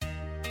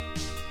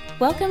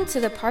Welcome to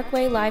the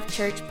Parkway Life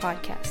Church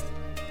podcast.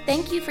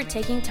 Thank you for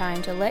taking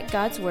time to let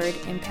God's Word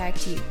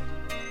impact you.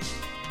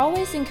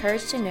 Always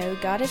encouraged to know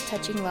God is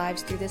touching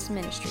lives through this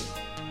ministry.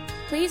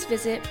 Please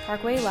visit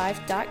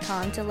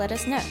parkwaylife.com to let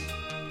us know.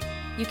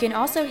 You can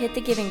also hit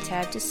the giving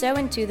tab to sow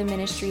into the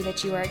ministry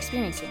that you are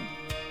experiencing.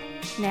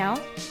 Now,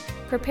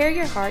 prepare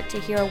your heart to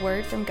hear a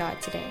word from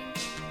God today.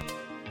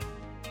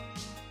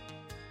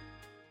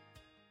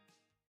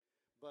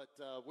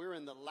 We're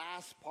in the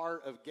last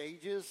part of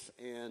gauges,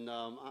 and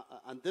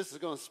this is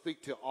going to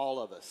speak to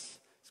all of us.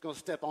 It's going to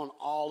step on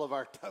all of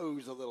our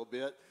toes a little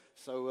bit,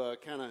 so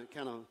kind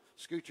of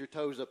scoot your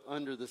toes up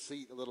under the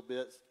seat a little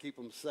bit, keep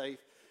them safe.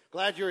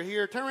 Glad you're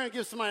here. Turn around and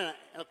give somebody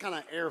a kind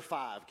of air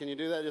five. Can you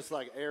do that? Just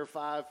like air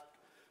five?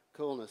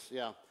 Coolness,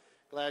 yeah.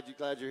 Glad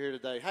you're here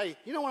today. Hey,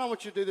 you know what I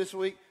want you to do this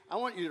week? I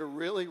want you to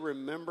really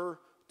remember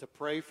to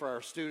pray for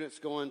our students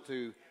going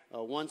to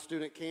one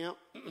student camp,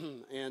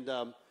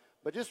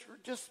 but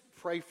just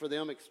pray for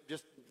them,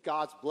 just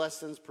God's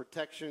blessings,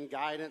 protection,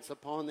 guidance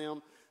upon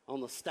them,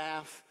 on the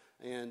staff,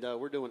 and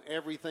we're doing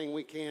everything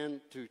we can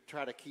to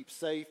try to keep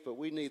safe, but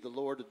we need the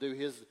Lord to do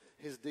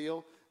his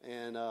deal,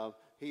 and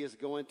he is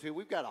going to.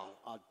 We've got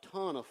a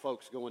ton of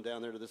folks going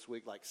down there this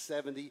week, like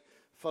 70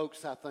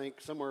 folks, I think,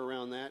 somewhere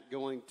around that,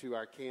 going to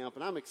our camp,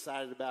 and I'm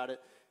excited about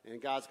it,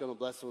 and God's going to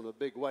bless them in a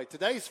big way.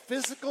 Today's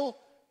physical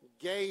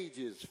gauge,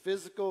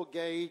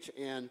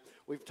 and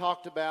we've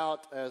talked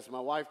about, as my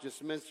wife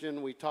just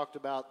mentioned, we talked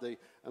about the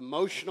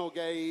emotional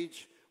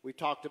gauge, we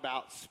talked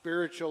about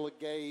spiritual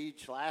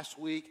gauge last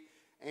week,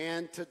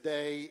 and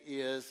today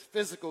is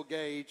physical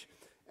gauge,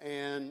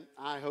 and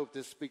I hope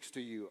this speaks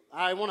to you.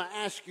 I want to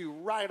ask you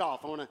right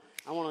off, I want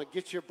to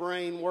get your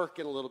brain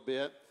working a little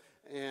bit,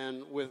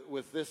 and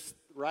with this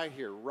right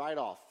here, right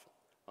off,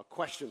 a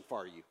question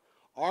for you.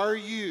 Are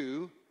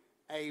you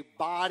a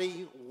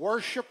body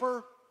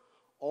worshiper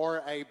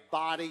or a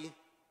body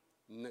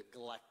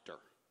neglector?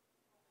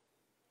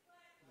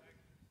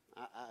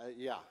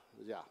 Yeah.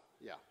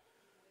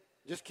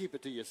 Just keep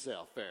it to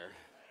yourself, fair.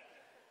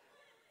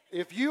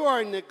 If you're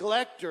a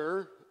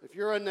neglector,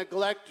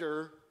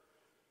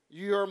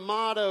 your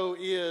motto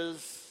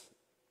is,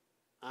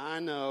 I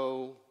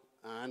know.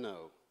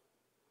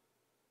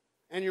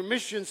 And your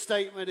mission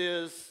statement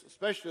is,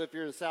 especially if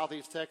you're in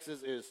Southeast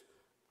Texas, is,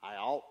 I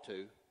ought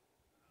to.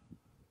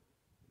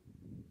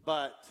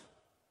 But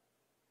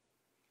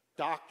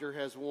doctor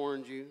has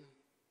warned you,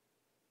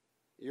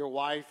 your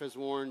wife has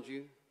warned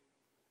you,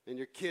 and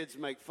your kids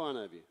make fun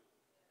of you.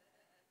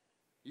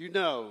 You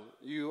know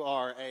you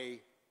are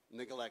a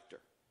neglector.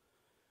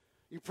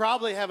 You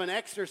probably have an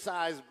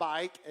exercise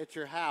bike at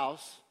your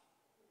house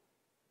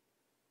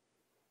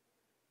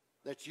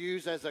that's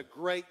used as a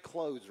great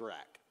clothes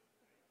rack.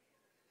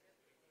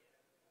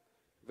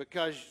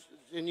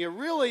 And you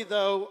really,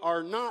 though,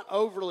 are not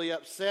overly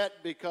upset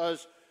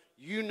because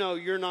you know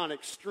you're not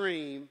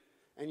extreme,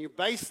 and you're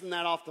basing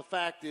that off the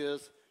fact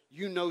is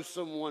you know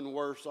someone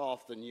worse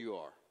off than you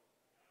are.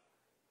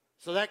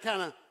 So that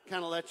kind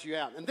of lets you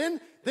out. And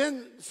then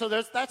so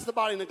that's the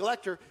body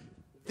neglector.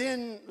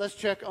 Then let's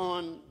check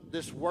on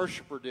this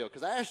worshiper deal.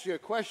 Because I asked you a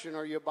question,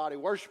 are you a body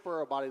worshiper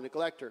or a body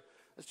neglector?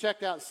 Let's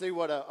check out and see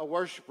what a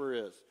worshiper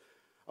is.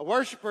 A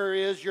worshiper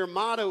is, your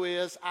motto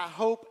is, I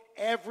hope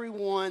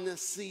everyone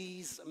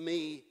sees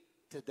me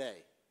today.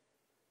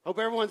 Hope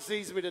everyone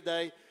sees me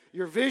today.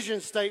 Your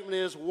vision statement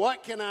is,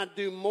 what can I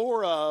do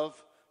more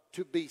of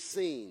to be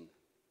seen?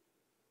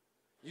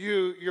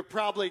 You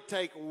probably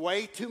take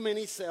way too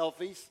many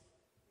selfies.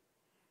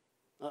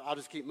 I'll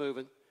just keep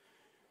moving.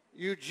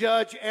 You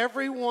judge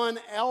everyone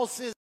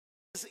else's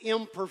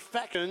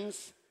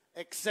imperfections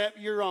except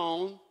your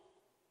own.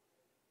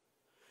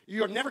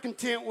 You're never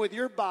content with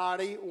your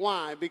body.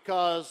 Why?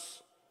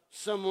 Because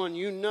someone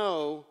you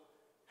know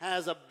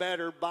has a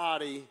better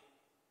body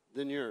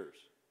than yours.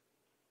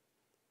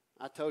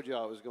 I told you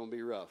I was going to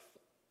be rough.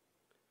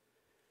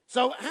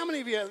 So how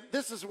many of you,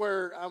 this is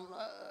where I'm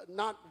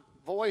not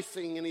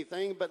voicing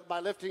anything, but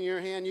by lifting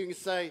your hand, you can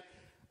say,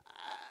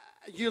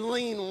 you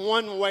lean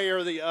one way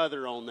or the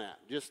other on that.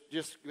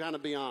 Just kind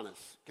of be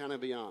honest.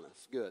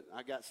 Good.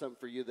 I got something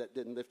for you that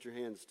didn't lift your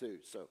hands too.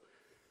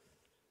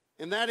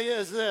 And that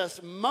is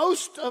this.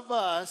 Most of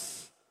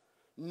us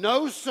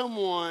know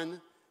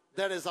someone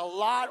that is a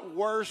lot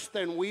worse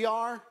than we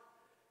are.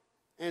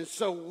 And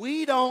so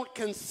we don't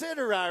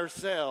consider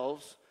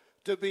ourselves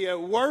to be a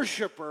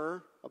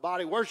worshiper, a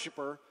body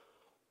worshiper,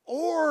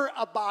 or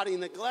a body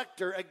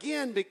neglector,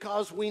 again,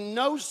 because we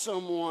know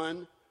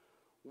someone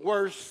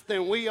worse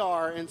than we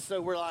are, and so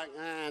we're like,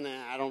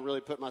 I don't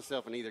really put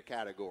myself in either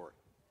category.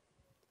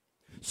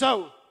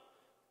 So,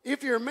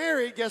 if you're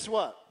married, guess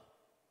what?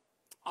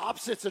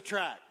 Opposites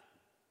attract,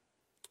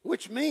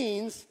 which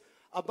means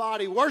a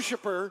body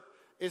worshiper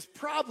is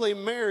probably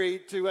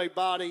married to a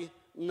body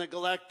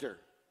neglector.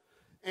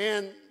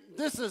 And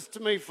this is, to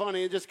me,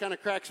 funny. It just kind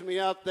of cracks me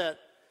up that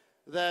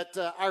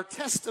our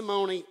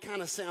testimony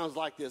kind of sounds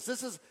like this.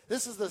 This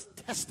is the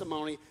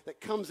testimony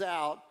that comes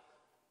out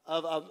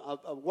of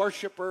a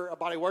worshiper, a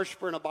body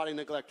worshiper, and a body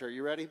neglector. Are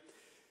you ready?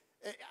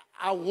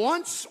 I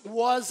once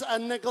was a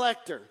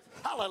neglector.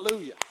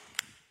 Hallelujah.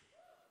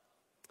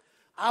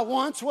 I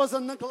once was a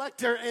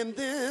neglector, and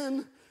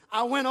then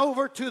I went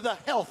over to the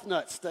health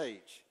nut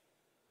stage.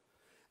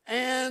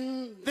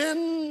 And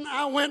then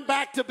I went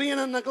back to being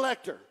a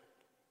neglector.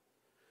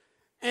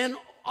 And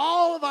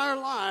all of our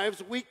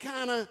lives, we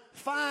kind of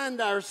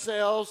find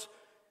ourselves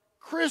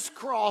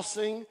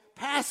crisscrossing,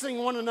 passing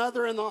one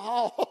another in the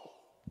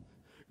hall,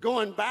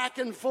 going back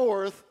and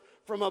forth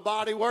from a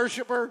body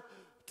worshiper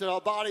to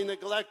a body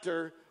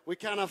neglector. We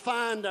kind of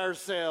find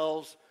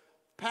ourselves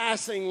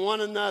passing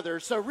one another.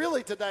 So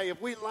really today,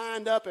 if we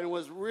lined up and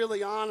was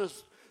really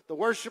honest, the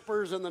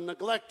worshipers and the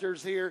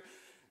neglectors here,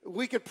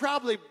 we could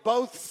probably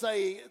both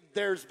say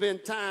there's been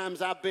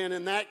times I've been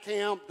in that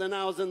camp, then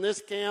I was in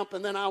this camp,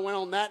 and then I went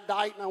on that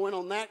diet, and I went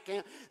on that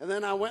camp, and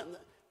then I went.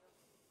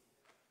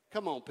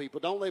 Come on,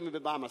 people, don't leave me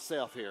by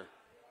myself here.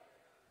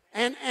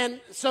 And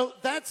so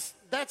that's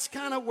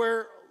kind of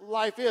where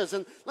life is.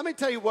 And let me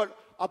tell you what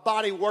a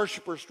body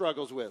worshiper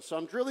struggles with. So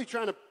I'm really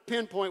trying to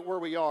pinpoint where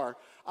we are.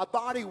 A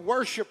body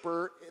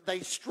worshiper, they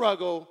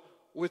struggle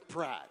with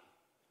pride.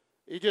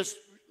 You just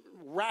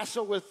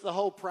wrestle with the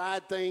whole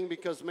pride thing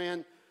because,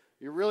 man,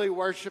 you're really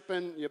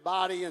worshiping your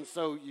body, and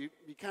so you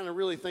kind of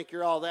really think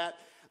you're all that.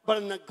 But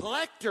a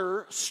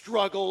neglector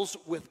struggles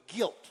with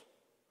guilt.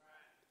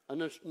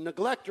 A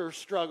neglector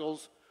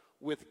struggles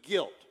with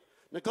guilt.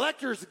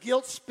 Neglectors'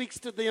 guilt speaks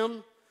to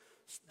them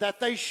that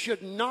they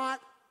should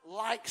not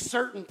like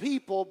certain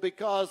people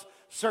because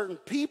certain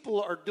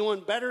people are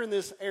doing better in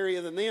this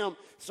area than them,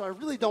 so I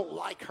really don't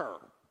like her.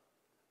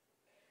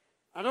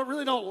 I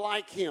really don't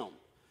like him.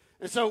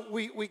 And so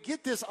we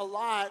get this a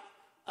lot.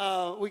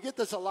 We get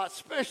this a lot,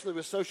 especially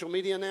with social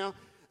media now,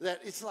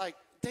 that it's like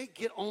they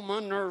get on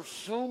my nerves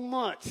so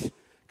much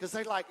because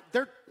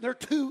they're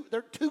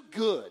too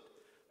good.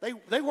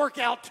 They work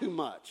out too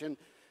much, and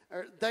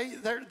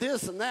they're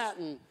this and that.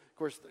 And of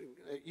course,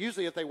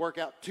 usually if they work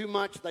out too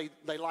much,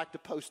 they like to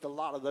post a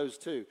lot of those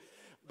too.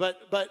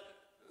 But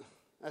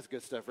that's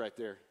good stuff right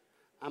there.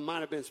 I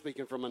might have been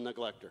speaking from a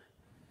neglector.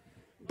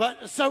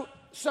 But so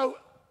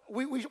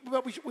we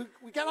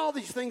got all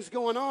these things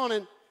going on,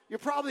 and you're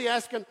probably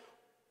asking,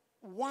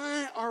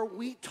 why are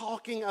we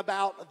talking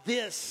about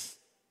this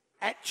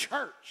at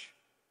church?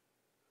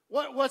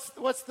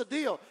 What's the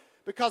deal?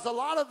 Because a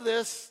lot of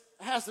this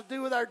has to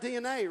do with our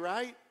DNA,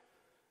 right?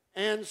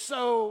 And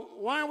so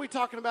why are we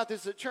talking about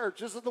this at church?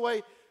 This is the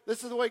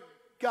way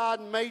God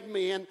made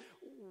me. And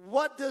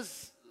what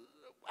does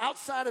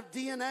outside of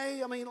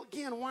DNA? I mean,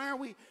 again, why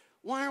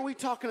are we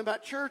talking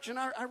about church? And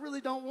I really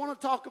don't want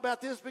to talk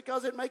about this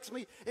because it makes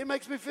me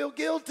feel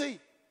guilty.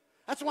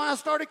 That's why I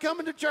started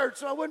coming to church,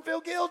 so I wouldn't feel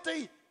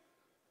guilty.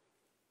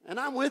 And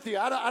I'm with you.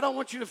 I don't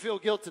want you to feel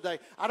guilt today.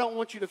 I don't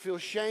want you to feel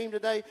shame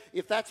today.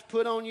 If that's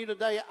put on you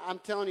today, I'm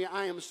telling you,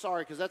 I am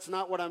sorry, because that's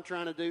not what I'm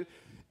trying to do.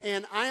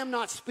 And I am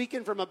not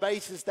speaking from a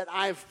basis that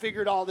I have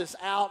figured all this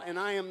out and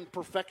I am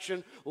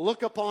perfection.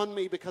 Look upon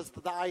me, because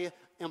I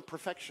am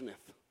perfectionist.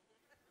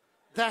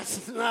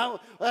 That's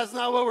not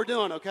what we're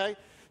doing, okay?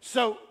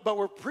 So, but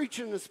we're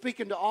preaching and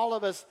speaking to all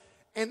of us,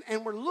 and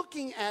we're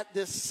looking at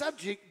this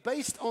subject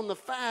based on the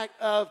fact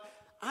of,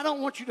 I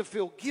don't want you to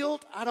feel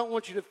guilt. I don't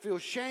want you to feel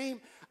shame.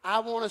 I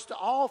want us to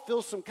all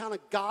feel some kind of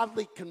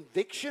godly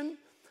conviction,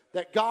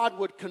 that God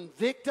would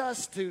convict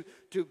us to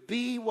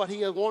be what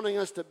he is wanting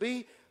us to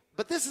be.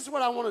 But this is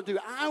what I want to do.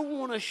 I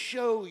want to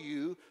show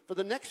you, for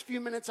the next few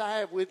minutes I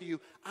have with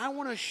you, I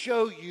want to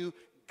show you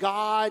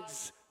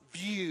God's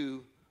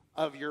view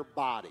of your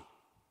body.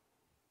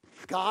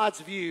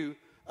 God's view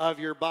of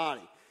your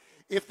body.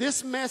 If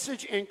this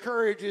message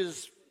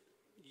encourages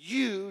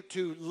you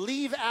to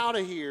leave out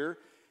of here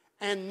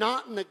and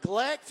not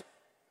neglect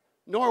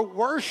nor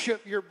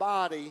worship your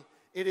body,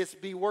 it is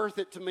be worth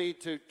it to me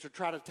to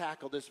try to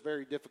tackle this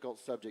very difficult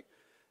subject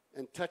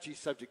and touchy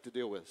subject to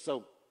deal with.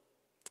 So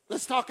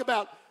let's talk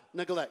about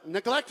neglect.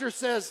 Neglector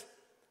says,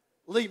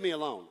 leave me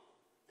alone.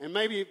 And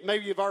maybe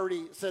you've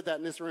already said that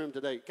in this room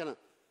today. Kind of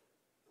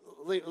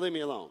leave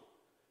me alone.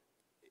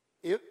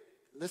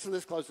 Listen to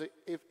this closely.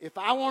 If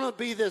I want to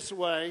be this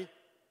way,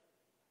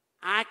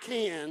 I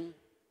can.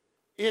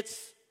 It's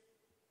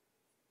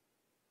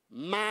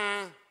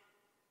my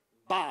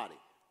body.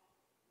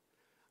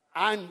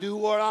 I can do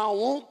what I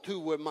want to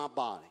with my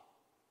body.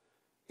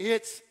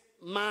 It's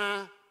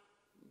my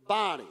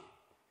body.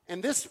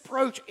 And this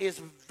approach is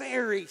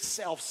very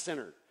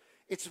self-centered.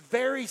 It's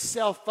very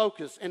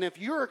self-focused. And if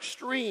you're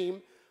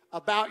extreme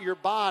about your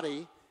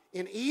body,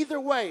 in either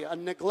way, a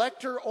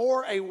neglector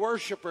or a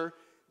worshiper,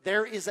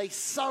 there is a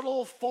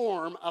subtle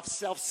form of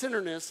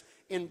self-centeredness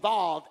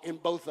involved in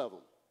both of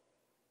them.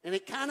 And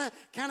it kind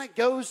of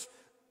goes,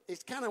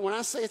 it's kind of, when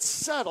I say it's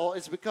subtle,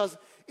 it's because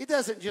it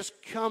doesn't just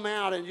come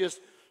out and just,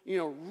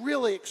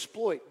 really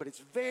exploit, but it's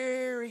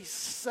very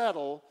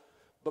subtle,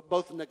 but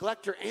both the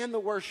neglector and the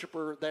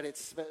worshiper, that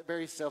it's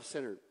very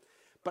self-centered.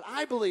 But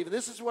I believe, and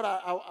this is what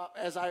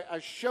as I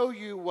show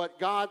you what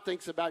God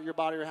thinks about your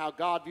body or how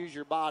God views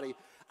your body,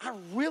 I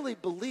really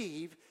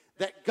believe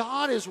that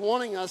God is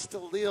wanting us to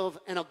live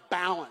in a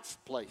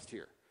balanced place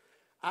here.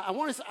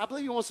 I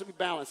believe he wants to be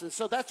balanced. And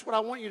so that's what I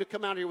want you to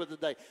come out here with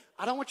today.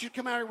 I don't want you to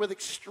come out here with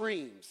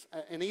extremes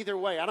in either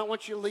way. I don't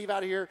want you to leave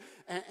out of here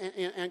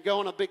and go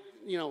on a big,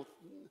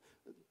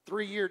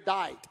 3-year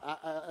diet.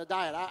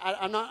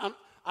 I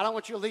don't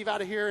want you to leave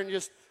out of here and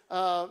just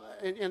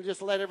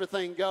just let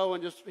everything go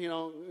and just,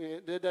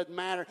 it doesn't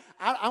matter.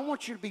 I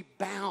want you to be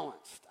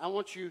balanced. I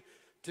want you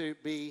to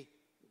be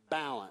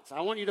balanced.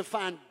 I want you to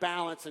find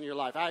balance in your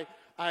life.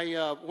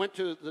 I went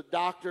to the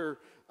doctor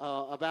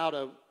about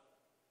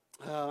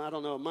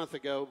a month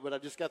ago, but I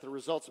just got the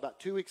results about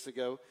 2 weeks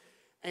ago.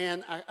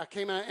 And I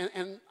came out,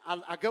 and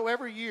I go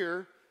every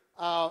year,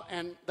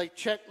 and they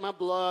check my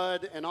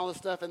blood and all this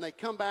stuff, and they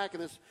come back,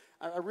 and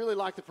I really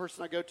like the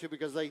person I go to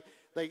because they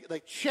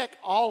check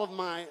all of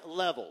my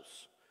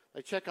levels.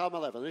 They check all my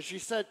levels. And she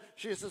says,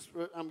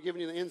 I'm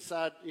giving you the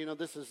inside,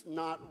 this is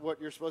not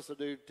what you're supposed to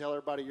do, tell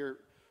everybody your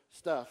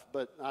stuff,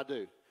 but I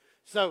do.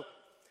 So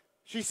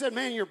she said,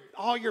 man,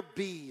 all your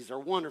B's are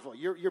wonderful.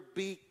 Your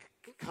B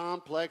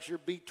complex, your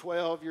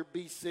B12, your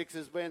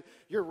B6s, man,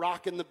 you're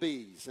rocking the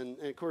B's. And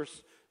of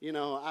course,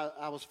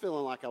 I was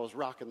feeling like I was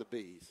rocking the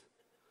B's.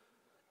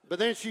 But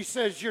then she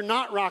says, you're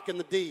not rocking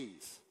the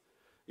D's.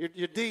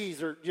 Your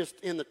D's are just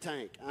in the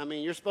tank. I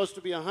mean, you're supposed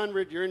to be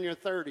 100, you're in the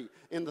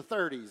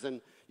 30s,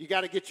 and you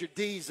got to get your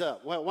D's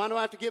up. Well, why do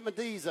I have to get my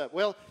D's up?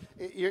 Well,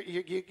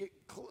 you get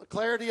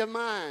clarity of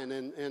mind,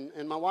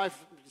 and my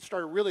wife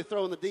started really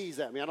throwing the D's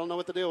at me. I don't know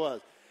what the deal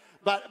was.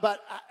 But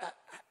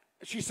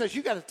she says,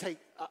 you got to take,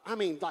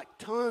 like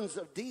tons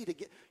of D to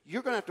get,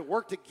 you're going to have to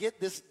work to get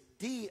this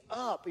D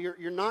up.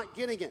 You're not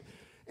getting it.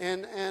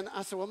 And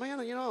I said, well, man,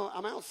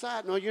 I'm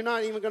outside. No, you're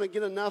not even going to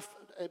get enough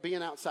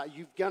being outside.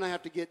 You're going to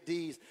have to get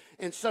D's.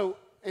 And so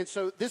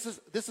this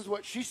is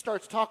what she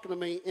starts talking to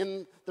me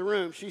in the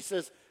room. She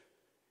says,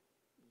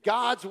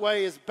 God's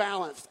way is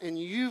balanced, and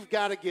you've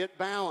got to get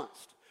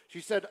balanced. She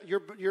said,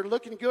 you're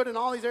looking good in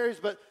all these areas,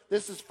 but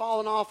this is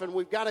falling off, and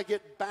we've got to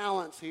get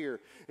balance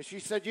here. And she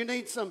said, you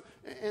need some,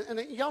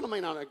 and y'all may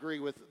not agree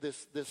with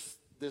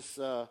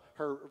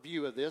her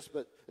view of this,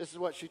 but this is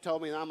what she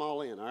told me, and I'm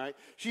all in, all right?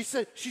 She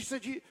said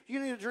you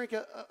need to drink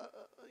a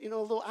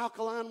little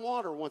alkaline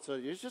water once a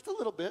year. It's just a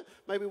little bit,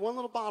 maybe one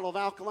little bottle of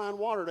alkaline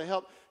water to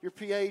help your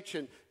pH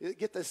and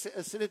get the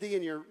acidity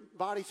in your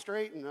body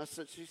straight. And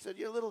she said,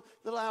 you're a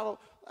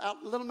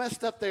little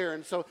messed up there.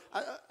 And so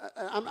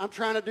I'm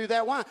trying to do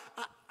that. Why?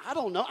 I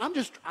don't know.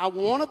 I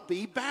want to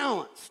be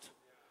balanced.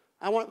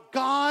 I want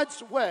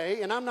God's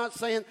way, and I'm not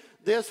saying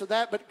this or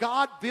that, but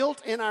God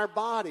built in our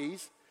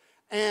bodies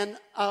and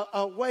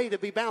a way to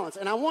be balanced.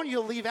 And I want you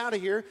to leave out of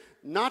here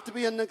not to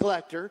be a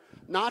neglector,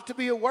 not to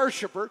be a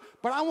worshiper,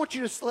 but I want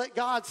you to let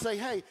God say,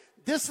 hey,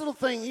 this little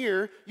thing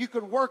here, you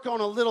could work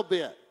on a little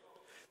bit.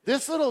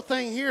 This little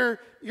thing here,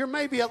 you're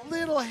maybe a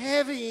little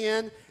heavy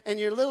in, and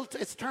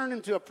it's turned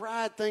into a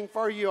pride thing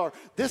for you. Or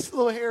this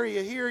little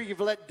area here, you've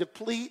let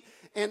deplete.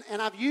 And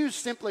I've used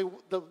simply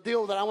the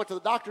deal that I went to the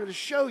doctor to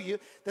show you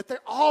that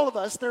all of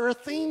us, there are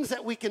things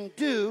that we can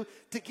do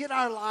to get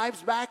our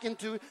lives back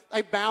into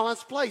a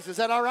balanced place. Is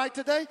that all right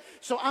today?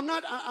 So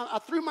I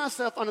threw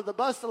myself under the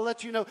bus to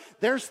let you know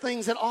there's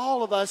things that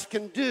all of us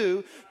can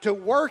do to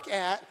work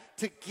at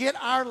to get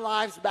our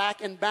lives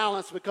back in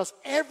balance, because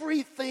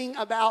everything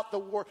about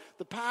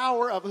the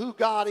power of who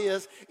God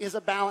is a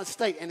balanced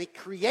state. And He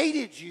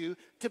created you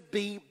to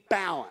be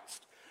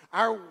balanced.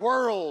 Our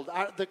world,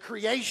 the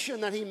creation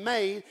that He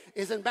made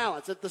is in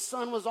balance. If the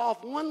sun was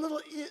off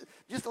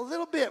just a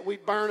little bit,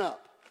 we'd burn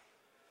up.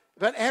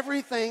 But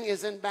everything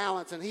is in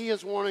balance, and He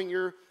is wanting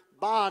your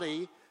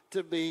body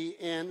to be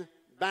in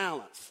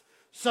balance.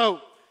 So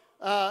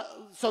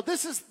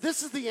this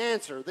is the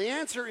answer. The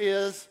answer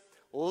is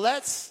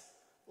let's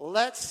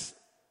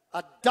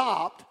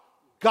adopt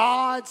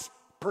God's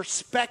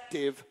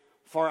perspective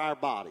for our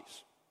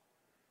bodies.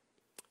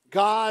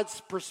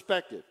 God's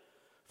perspective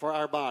for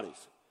our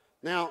bodies.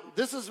 Now,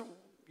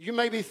 you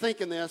may be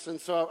thinking this, and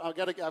so I've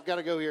got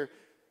to go here,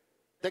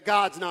 that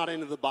God's not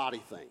into the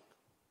body thing.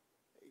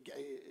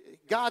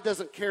 God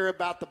doesn't care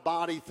about the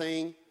body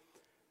thing.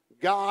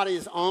 God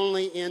is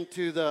only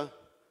into the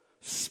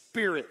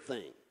spirit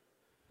thing.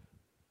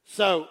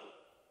 So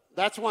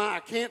that's why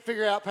I can't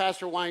figure out,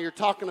 Pastor, why you're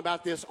talking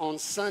about this on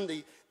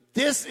Sunday.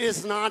 This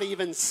is not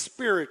even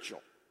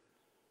spiritual.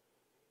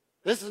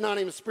 This is not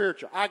even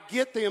spiritual. I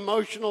get the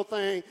emotional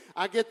thing.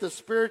 I get the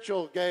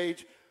spiritual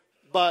gauge.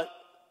 But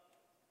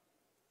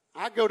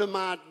I go to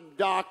my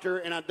doctor,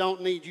 and I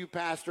don't need you,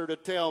 Pastor, to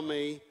tell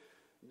me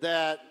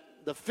that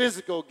the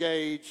physical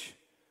gauge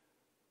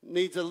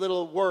needs a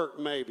little work,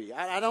 maybe.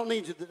 I don't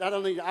need you.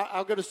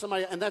 I'll go to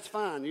somebody, and that's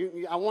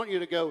fine. I want you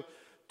to go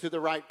to the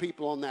right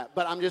people on that.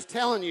 But I'm just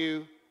telling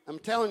you,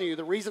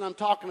 the reason I'm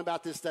talking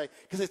about this today,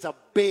 because it's a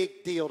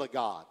big deal to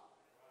God.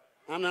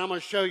 I'm going to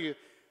show you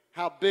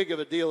how big of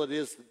a deal it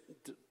is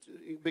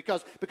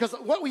because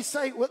what we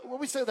say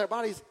with our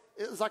bodies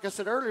is, like I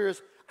said earlier,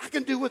 is I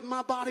can do with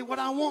my body what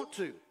I want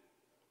to.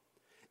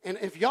 And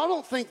if y'all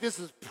don't think this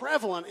is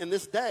prevalent in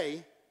this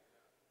day,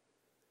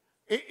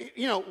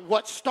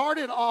 what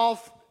started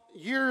off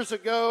years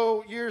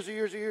ago,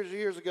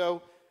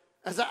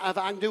 if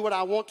I can do what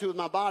I want to with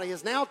my body,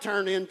 has now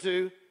turned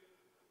into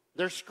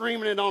they're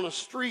screaming it on the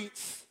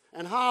streets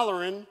and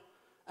hollering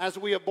as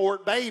we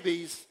abort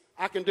babies.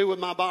 I can do with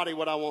my body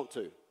what I want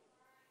to.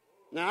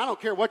 Now, I don't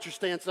care what your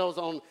stance is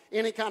on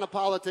any kind of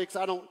politics.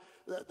 I don't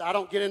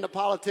get into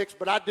politics,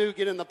 but I do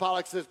get into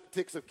politics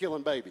of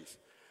killing babies.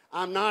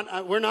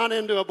 We're not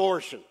into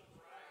abortion.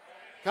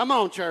 Come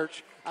on,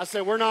 church. I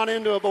said we're not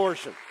into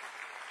abortion.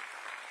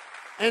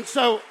 And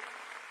so,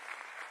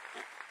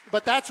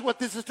 but that's what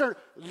this is turned.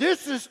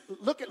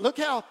 Look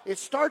how it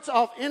starts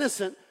off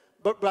innocent,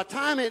 but by the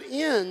time it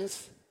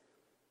ends,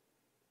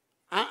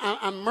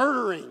 I'm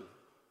murdering.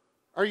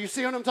 Are you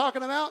see what I'm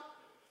talking about?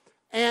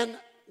 And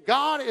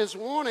God is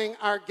wanting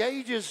our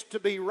gauges to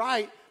be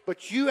right,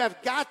 but you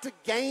have got to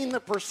gain the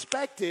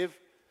perspective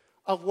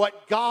of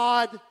what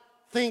God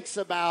thinks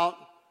about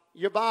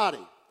your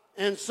body.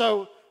 And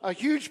so a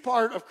huge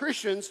part of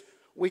Christians,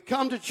 we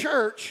come to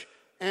church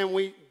and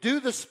we do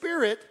the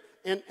spirit,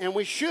 and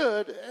we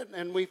should,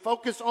 and we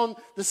focus on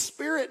the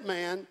spirit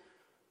man,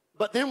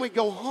 but then we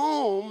go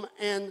home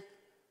and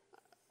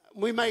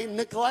we may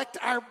neglect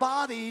our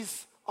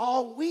bodies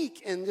all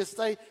week and just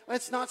say,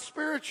 it's not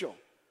spiritual.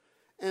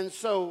 And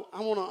so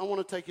I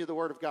want to take you to the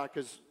Word of God,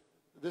 because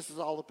this is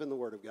all up in the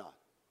Word of God.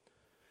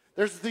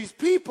 There's these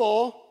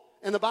people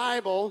in the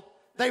Bible,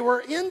 they were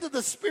into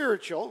the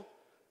spiritual.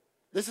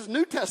 This is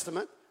New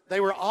Testament. They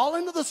were all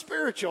into the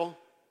spiritual,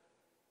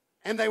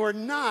 and they were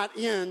not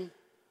in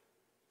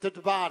the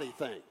body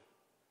thing.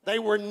 They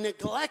were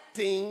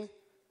neglecting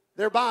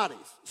their bodies.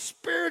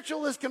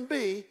 Spiritual as can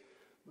be,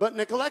 but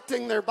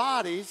neglecting their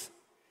bodies,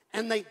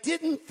 and they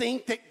didn't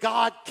think that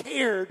God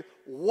cared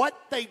what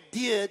they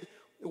did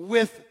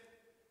with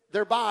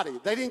their body.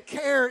 They didn't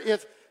care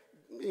if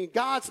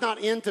God's not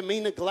into me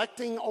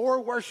neglecting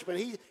or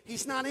worshiping.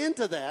 He's not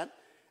into that.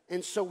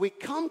 And so we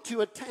come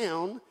to a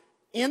town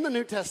in the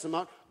New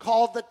Testament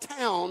called the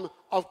town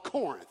of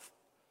Corinth.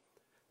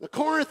 Now,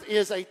 Corinth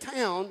is a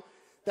town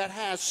that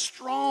has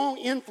strong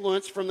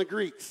influence from the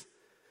Greeks.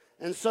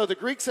 And so the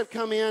Greeks have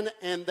come in,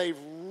 and they've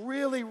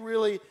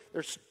really,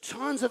 there's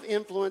tons of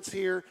influence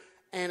here,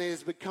 and it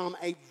has become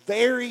a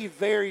very,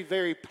 very,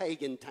 very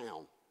pagan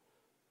town.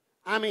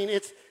 I mean,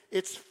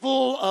 it's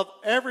full of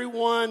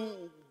everyone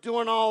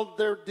doing all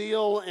their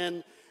deal,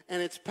 and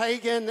it's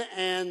pagan,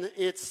 and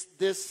it's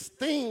this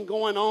thing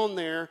going on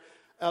there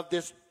of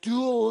this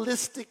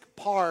dualistic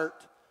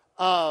part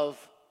of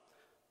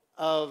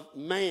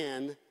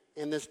man,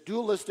 and this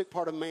dualistic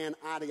part of man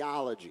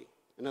ideology.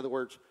 In other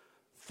words,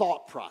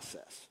 thought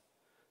process.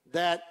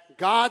 That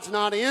God's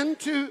not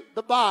into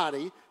the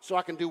body, so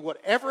I can do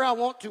whatever I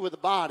want to with the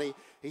body.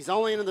 He's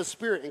only into the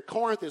spirit. And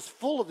Corinth is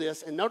full of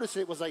this. And notice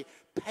it was a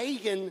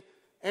pagan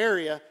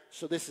area,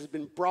 so this has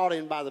been brought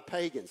in by the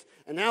pagans.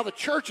 And now the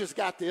church has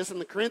got this, and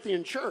the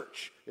Corinthian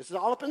church, this is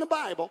all up in the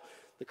Bible,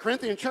 the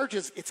Corinthian church,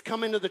 it's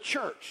come into the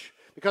church.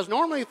 Because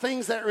normally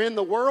things that are in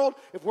the world,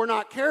 if we're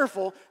not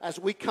careful, as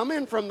we come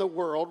in from the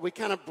world, we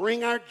kind of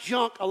bring our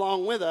junk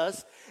along with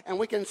us, and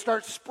we can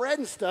start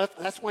spreading stuff.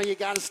 That's why you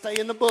got to stay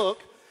in the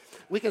book.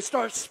 We can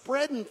start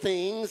spreading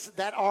things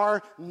that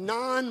are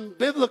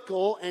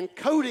non-biblical and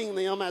coding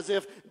them as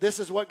if this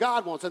is what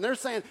God wants. And they're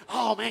saying,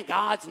 oh man,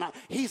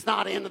 he's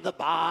not into the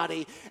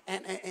body,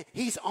 and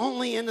he's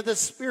only into the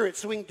spirit,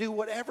 so we can do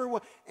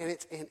whatever.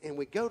 And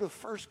we go to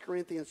 1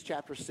 Corinthians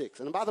chapter 6.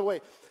 And by the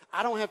way,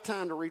 I don't have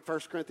time to read 1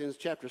 Corinthians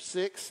chapter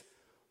 6,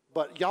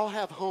 but y'all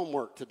have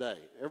homework today.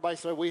 Everybody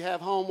say, we have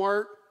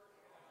homework.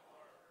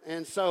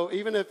 And so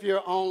even if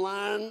you're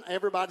online,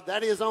 everybody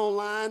that is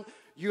online,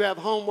 you have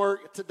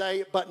homework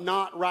today, but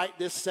not right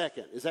this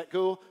second. Is that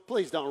cool?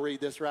 Please don't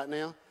read this right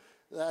now.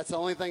 That's the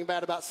only thing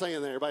bad about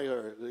saying that. Everybody,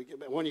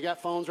 when you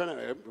got phones right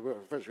now,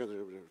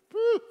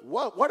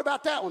 what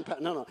about that one?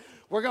 No.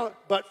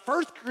 But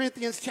 1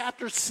 Corinthians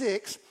chapter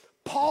 6,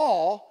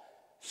 Paul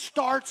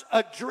starts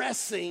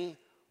addressing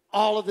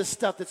all of this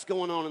stuff that's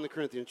going on in the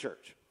Corinthian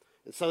church.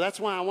 And so that's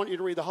why I want you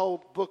to read the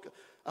whole book,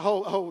 a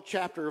whole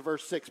chapter of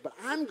verse 6. But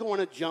I'm going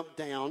to jump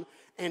down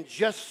and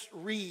just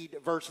read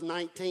verse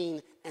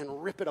 19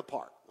 and rip it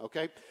apart,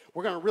 okay?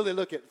 We're going to really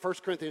look at 1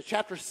 Corinthians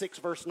chapter 6,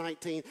 verse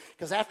 19,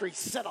 because after he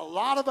said a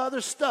lot of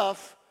other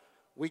stuff,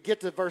 we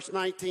get to verse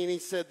 19, he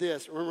said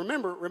this.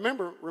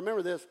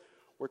 Remember this.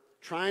 We're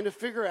trying to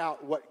figure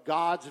out what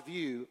God's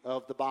view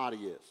of the body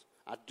is.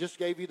 I just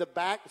gave you the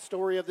back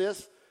story of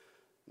this.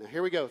 Now,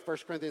 here we go, 1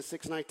 Corinthians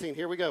 6:19.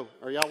 Here we go.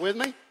 Are y'all with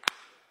me?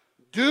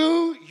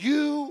 Do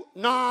you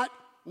not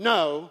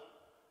know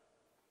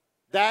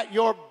that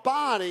your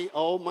body,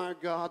 oh my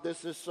God,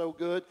 this is so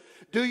good.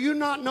 Do you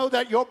not know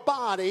that your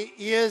body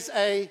is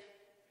a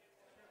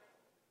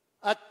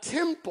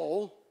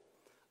temple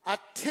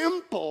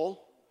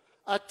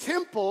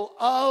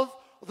of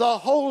the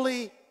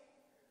Holy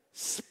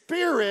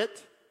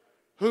Spirit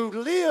who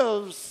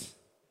lives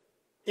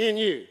in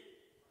you?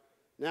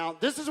 Now,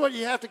 this is what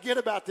you have to get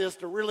about this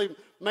to really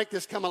make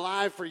this come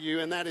alive for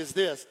you, and that is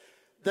this.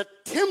 The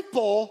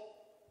temple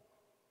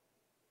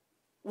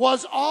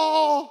was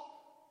all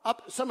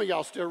up. Some of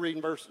y'all still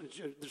reading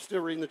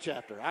the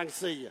chapter. I can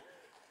see you.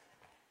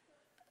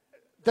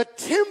 The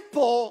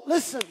temple,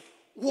 listen,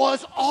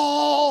 was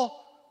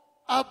all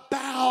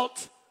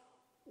about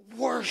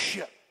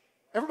worship.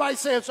 Everybody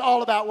say it's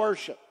all about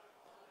worship.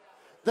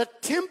 The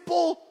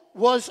temple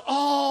was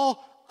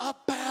all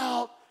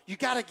about, you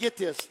got to get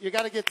this. You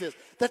got to get this.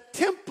 The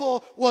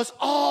temple was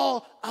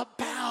all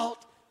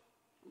about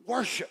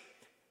worship.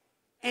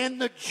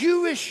 And the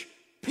Jewish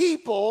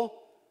people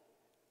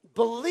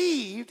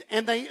believed,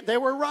 and they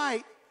were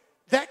right,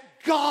 that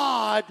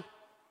God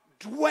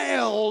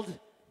dwelled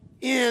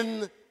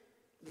in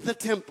the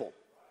temple.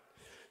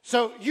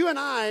 So you and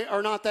I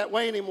are not that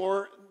way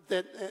anymore.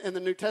 That in the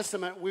New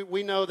Testament,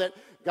 we know that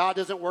God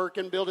doesn't work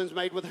in buildings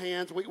made with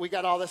hands. We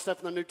got all that stuff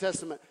in the New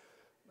Testament.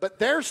 But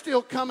they're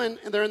still coming,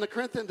 and they're in the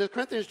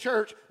Corinthians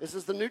church. This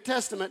is the New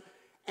Testament,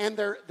 and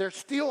they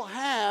still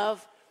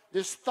have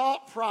this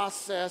thought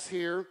process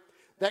here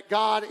that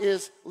God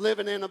is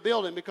living in a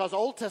building, because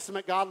Old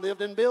Testament, God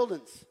lived in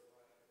buildings.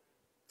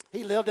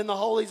 He lived in the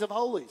holies of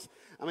holies.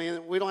 I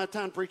mean, we don't have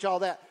time to preach all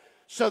that.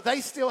 So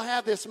they still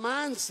have this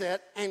mindset,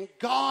 and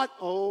God,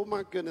 oh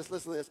my goodness,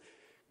 listen to this.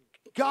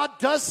 God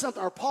does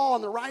something, or Paul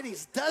in the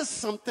writings does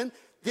something,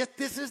 that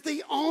this is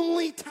the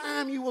only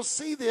time you will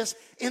see this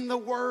in the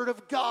Word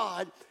of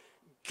God.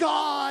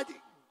 God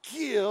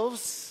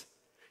gives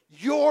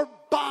your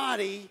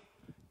body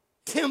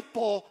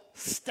temple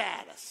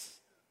status.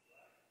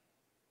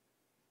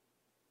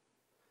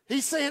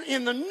 He's saying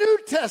in the New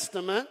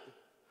Testament,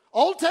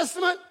 Old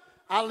Testament,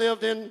 I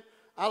lived in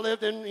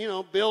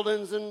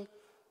buildings, and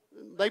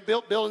they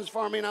built buildings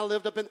for me, and I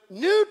lived up in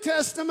New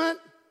Testament.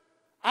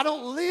 I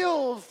don't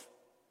live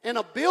in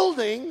a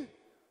building.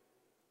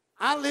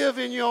 I live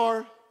in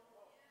your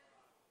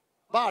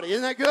body.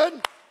 Isn't that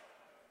good?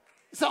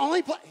 It's the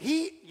only place.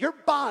 Your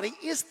body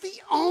is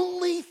the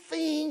only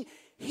thing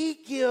he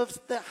gives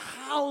the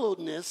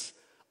hallowedness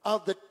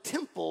of the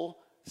temple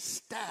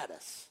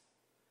status.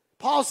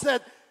 Paul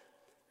said,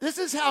 this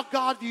is how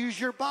God views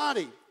your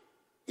body.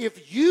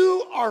 If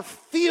you are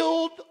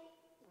filled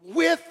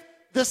with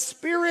the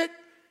Spirit,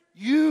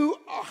 you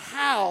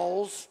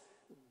house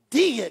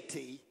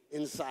deity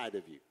inside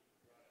of you.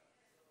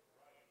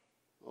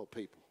 Oh,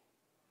 people.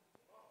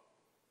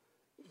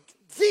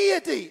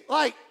 Deity,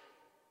 like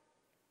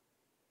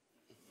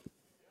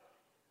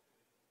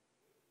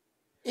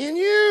in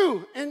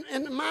you, and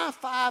my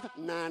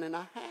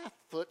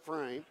 9.5-foot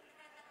frame.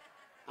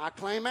 I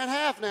claim that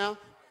half now.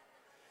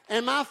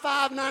 And my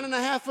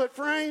 9.5-foot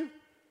frame,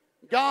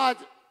 God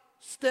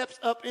steps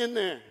up in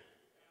there.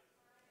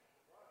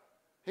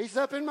 He's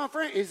up in my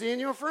frame. Is he in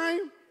your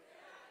frame?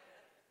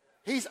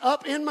 He's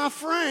up in my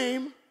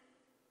frame,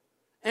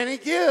 and he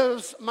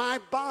gives my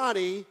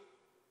body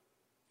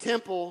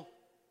temple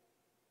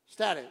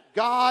status.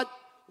 God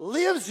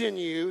lives in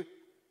you,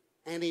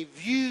 and he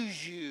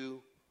views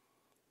you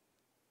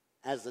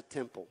as a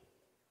temple.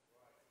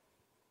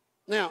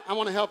 Now, I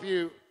want to help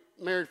you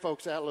married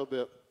folks out a little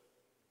bit.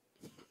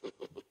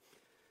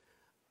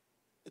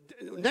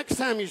 Next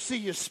time you see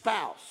your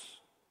spouse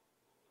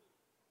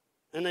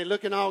and they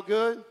looking all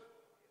good,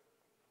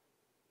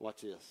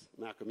 watch this.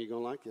 Malcolm, you're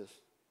going to like this.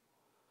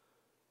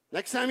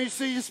 Next time you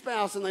see your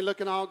spouse and they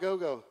looking all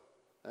go,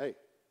 hey,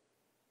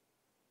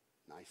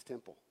 nice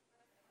temple.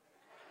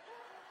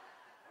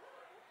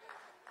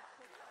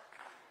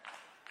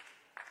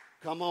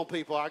 Come on,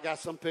 people. I got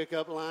some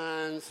pickup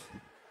lines.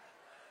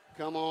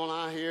 Come on,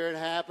 I hear it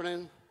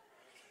happening.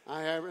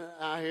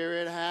 I hear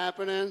it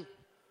happening.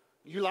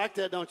 You like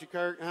that, don't you,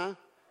 Kirk, huh?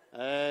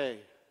 Hey.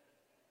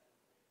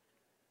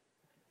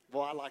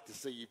 Boy, I'd like to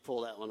see you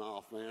pull that one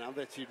off, man. I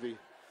bet you'd be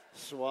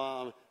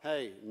suave.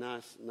 Hey,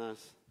 nice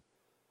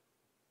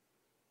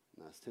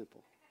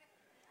temple.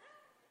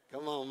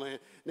 Come on, man.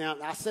 Now,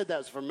 I said that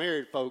was for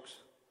married folks.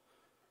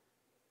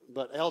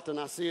 But, Elton,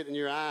 I see it in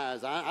your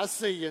eyes. I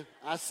see you.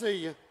 I see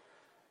you.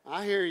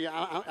 I hear you.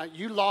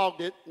 You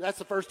logged it. That's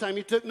the first time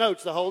you took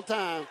notes the whole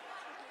time.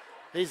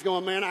 He's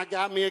going, man, I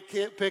got me a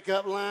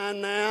pickup line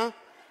now.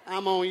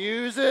 I'm going to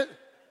use it.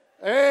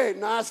 Hey,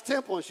 nice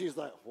temple. And she's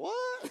like,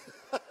 what?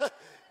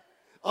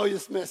 Oh,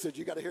 this message.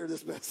 You got to hear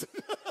this message.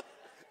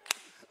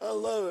 I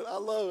love it. I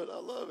love it. I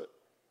love it.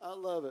 I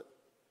love it.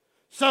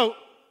 So,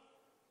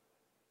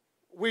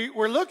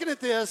 we're looking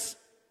at this.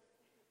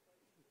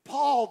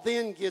 Paul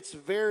then gets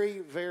very,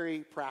 very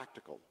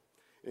practical.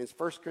 And it's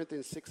 1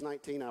 Corinthians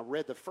 6:19. I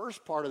read the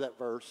first part of that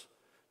verse.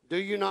 Do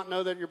you not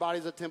know that your body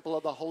is a temple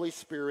of the Holy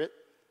Spirit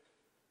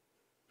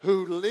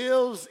who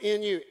lives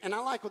in you? And I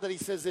like that he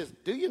says this.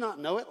 Do you not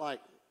know it? Like,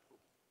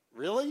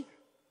 really?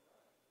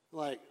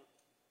 Like,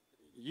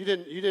 you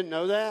didn't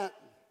know that?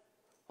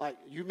 Like,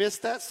 you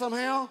missed that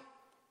somehow?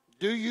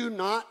 Do you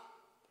not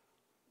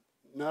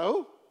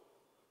know?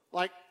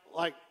 Like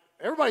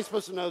everybody's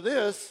supposed to know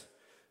this,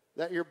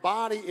 that your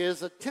body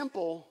is a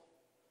temple.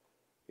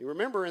 You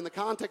remember, in the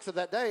context of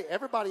that day,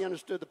 everybody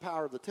understood the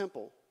power of the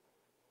temple.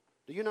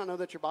 Do you not know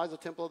that your body is a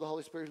temple of the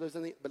Holy Spirit who lives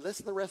in you? But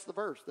listen to the rest of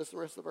the verse. Listen to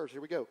the rest of the verse.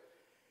 Here we go.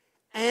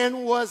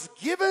 And was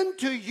given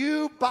to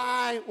you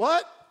by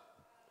what?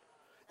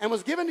 And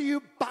was given to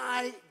you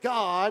by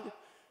God.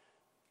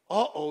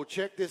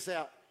 Check this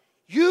out.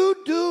 You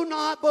do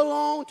not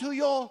belong to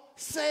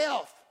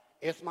yourself.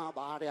 It's my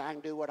body. I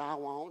can do what I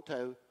want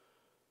to.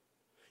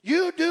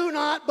 You do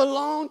not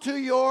belong to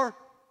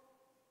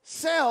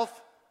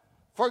yourself,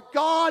 for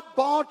God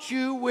bought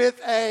you with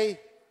a...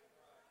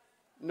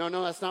 No,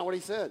 that's not what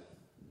he said.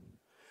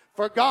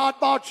 For God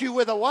bought you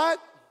with a what?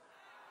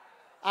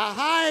 A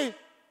high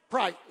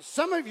price.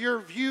 Some of your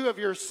view of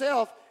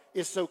yourself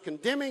is so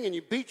condemning, and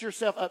you beat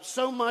yourself up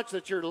so much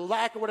that you're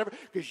lack or whatever,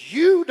 because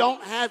you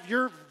don't have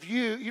your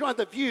view, you don't have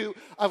the view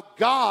of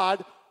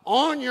God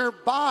on your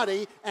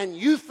body, and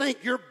you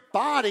think your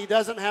body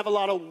doesn't have a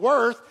lot of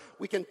worth.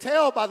 We can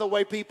tell by the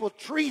way people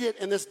treat it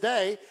in this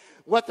day.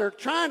 What they're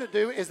trying to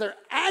do is they're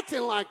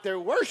acting like they're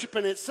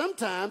worshiping it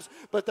sometimes,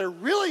 but they're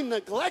really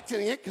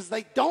neglecting it because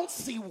they don't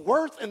see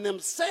worth in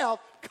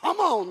themselves. Come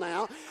on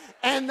now.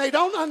 And they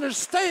don't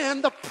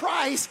understand the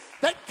price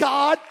that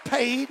God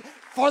paid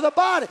for the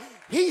body.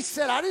 He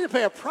said, I didn't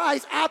pay a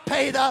price. I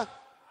paid a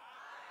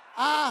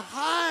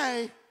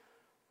high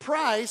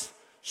price.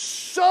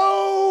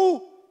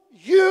 So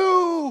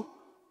you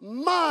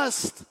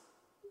must,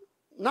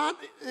 not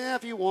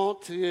if you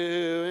want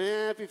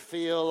to, if you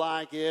feel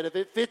like it, if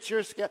it fits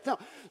your schedule. No.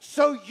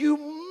 So you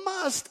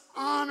must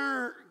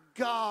honor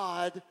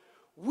God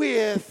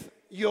with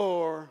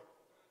your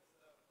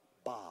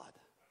body.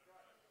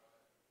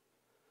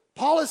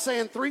 Paul is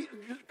saying a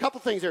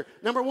couple things here.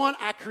 Number one,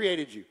 I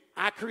created you.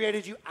 I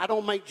created you. I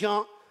don't make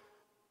junk.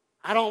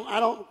 I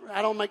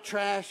don't make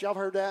trash. Y'all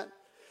heard that?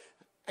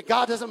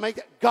 God doesn't make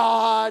that.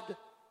 God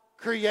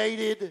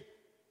created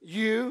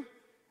you.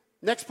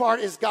 Next part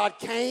is God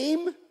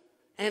came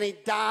and he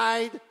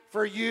died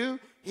for you.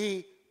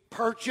 He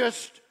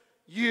purchased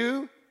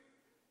you.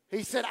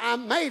 He said, I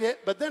made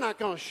it, but then I'm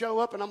going to show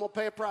up and I'm going to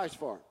pay a price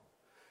for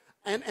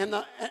it. And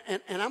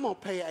I'm going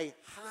to pay a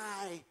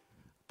high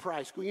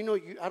price. Well,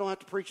 I don't have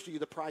to preach to you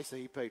the price that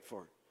he paid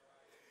for it.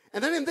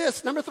 And then in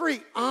this, number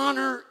 3,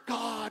 honor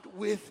God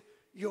with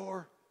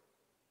your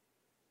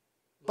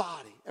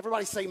body.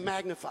 Everybody say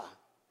magnify.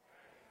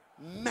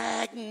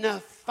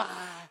 Magnify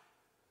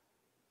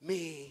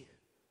me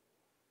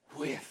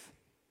with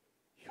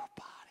your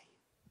body.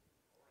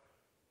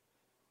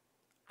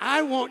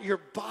 I want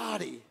your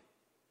body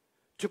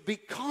to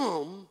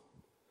become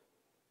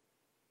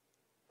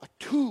a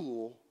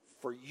tool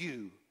for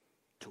you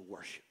to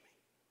worship.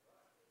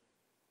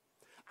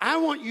 I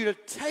want you to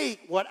take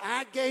what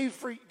I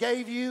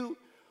gave you,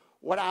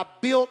 what I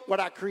built,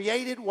 what I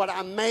created, what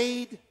I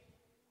made.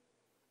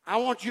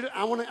 I'm going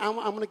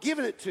to give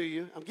it to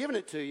you. I'm giving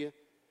it to you.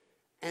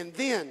 And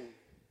then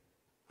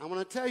I'm going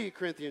to tell you,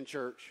 Corinthian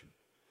church,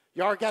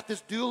 y'all got this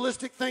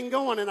dualistic thing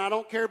going, and I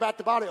don't care about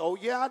the body. Oh,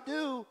 yeah, I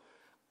do.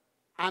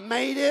 I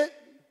made it.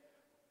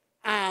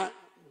 I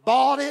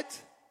bought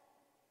it.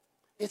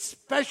 It's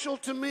special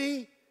to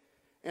me,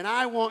 and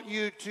I want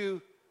you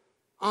to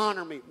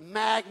honor me,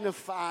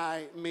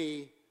 magnify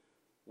me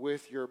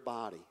with your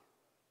body.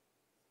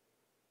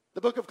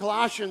 The book of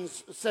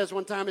Colossians says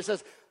one time, it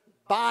says,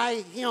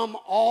 by him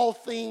all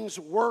things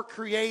were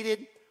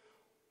created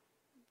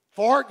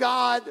for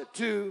God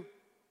to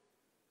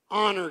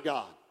honor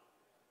God.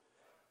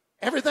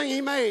 Everything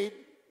he made,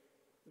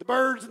 the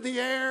birds in the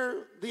air,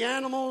 the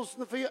animals in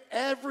the field,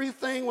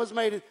 everything was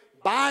made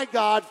by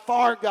God,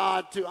 for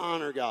God, to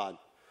honor God.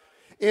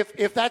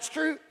 If that's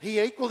true, he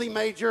equally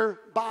made your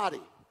body.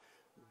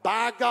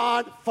 By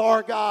God,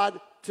 for God,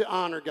 to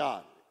honor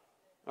God.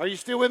 Are you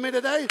still with me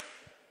today?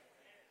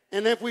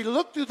 And if we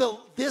look through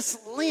this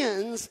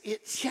lens,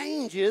 it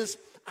changes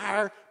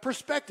our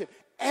perspective.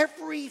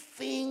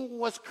 Everything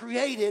was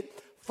created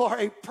for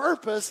a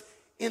purpose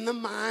in the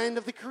mind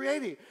of the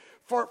Creator.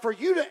 For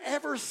you to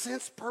ever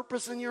sense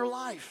purpose in your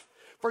life,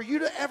 for you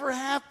to ever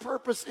have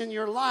purpose in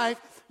your life,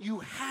 you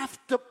have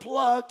to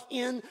plug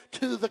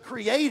into the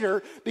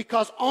Creator,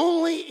 because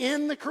only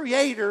in the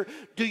Creator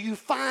do you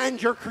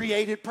find your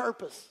created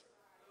purpose.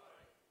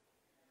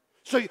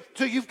 So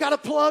you've got to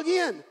plug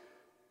in.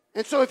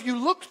 And so if you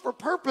look for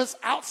purpose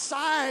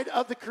outside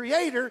of the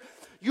Creator,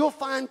 you'll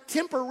find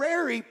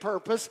temporary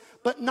purpose,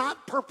 but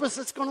not purpose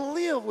that's going to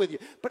live with you.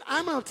 But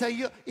I'm going to tell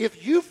you,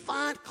 if you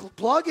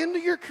plug into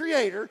your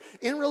Creator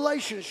in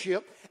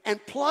relationship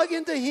and plug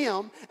into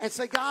Him and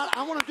say, God,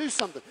 I want to do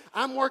something.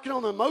 I'm working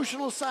on the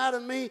emotional side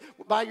of me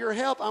by your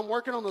help. I'm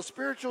working on the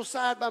spiritual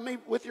side by me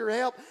with your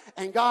help.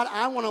 And God,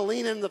 I want to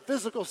lean into the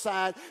physical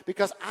side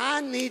because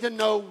I need to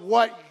know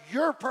what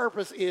your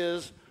purpose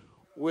is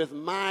with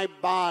my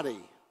body.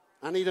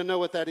 I need to know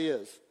what that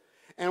is.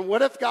 And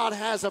what if God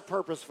has a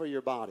purpose for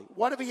your body?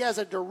 What if He has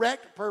a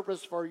direct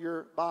purpose for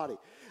your body?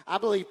 I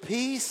believe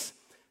peace,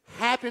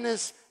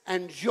 happiness,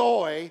 and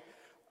joy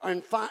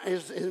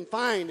is in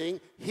finding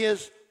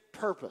His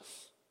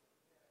purpose.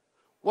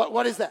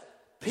 What is that?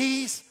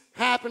 Peace,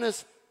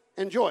 happiness,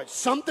 and joy.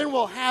 Something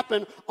will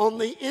happen on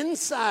the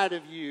inside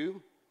of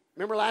you.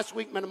 Remember last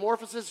week,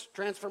 metamorphosis,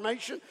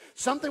 transformation?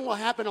 Something will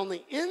happen on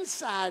the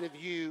inside of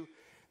you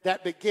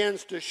that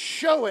begins to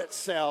show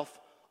itself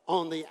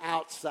on the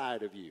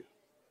outside of you.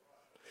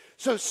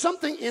 So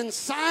something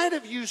inside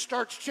of you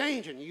starts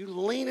changing. You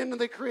lean into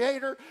the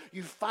Creator.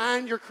 You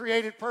find your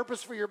created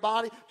purpose for your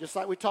body, just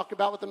like we talked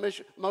about with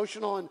the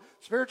emotional and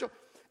spiritual.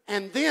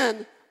 And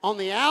then on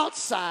the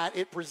outside,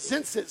 it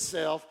presents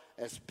itself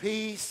as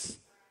peace,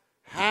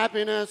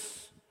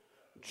 happiness,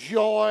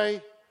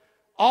 joy.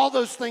 All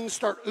those things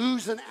start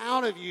oozing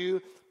out of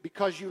you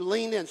because you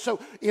lean in. So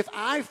if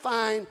I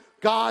find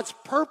God's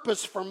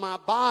purpose for my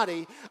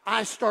body,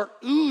 I start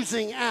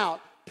oozing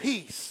out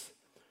peace,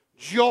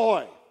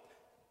 joy,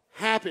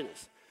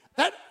 happiness.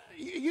 Have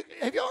you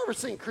ever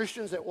seen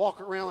Christians that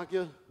walk around like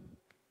you?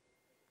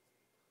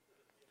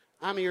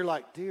 I mean, you're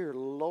like, dear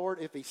Lord,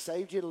 if he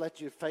saved you,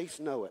 let your face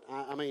know it.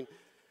 I mean,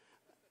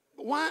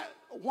 why,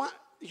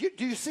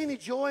 do you see any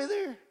joy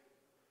there?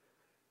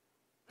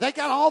 They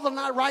got all the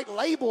right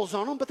labels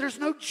on them, but there's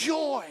no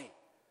joy.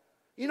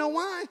 You know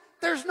why?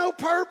 There's no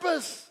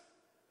purpose.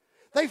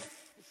 They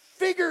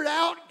figured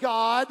out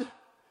God,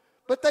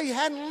 but they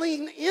hadn't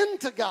leaned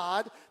into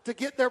God to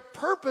get their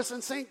purpose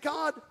and saying,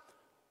 God,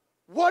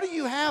 what do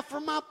you have for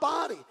my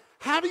body?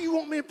 How do you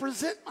want me to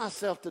present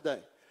myself today?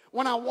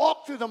 When I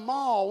walk through the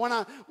mall,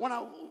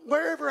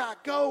 wherever I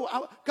go,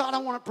 God, I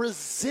want to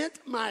present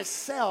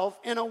myself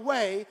in a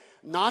way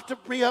not to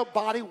be a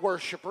body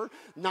worshiper,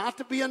 not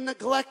to be a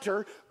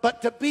neglecter,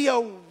 but to be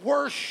a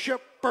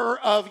worshiper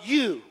of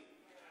you.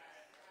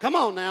 Come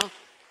on now.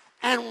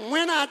 And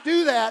when I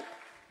do that,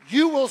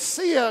 you will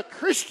see a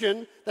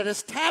Christian that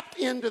has tapped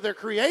into their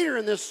Creator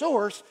and this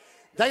source.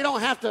 They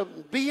don't have to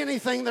be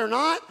anything they're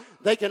not.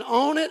 They can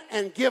own it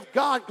and give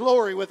God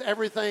glory with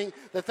everything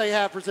that they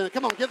have presented.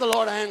 Come on, give the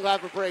Lord a hand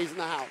clap of praise in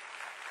the house.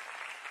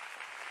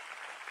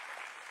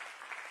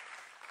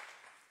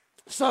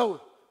 So,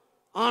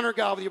 honor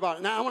God with your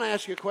body. Now, I want to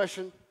ask you a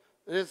question.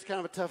 It is kind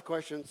of a tough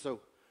question,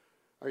 so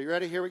are you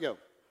ready? Here we go.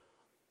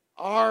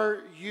 Are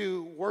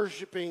you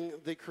worshiping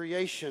the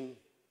creation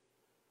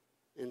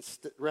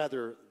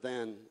rather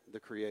than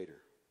the Creator?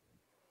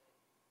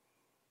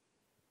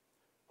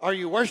 Are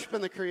you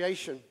worshiping the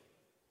creation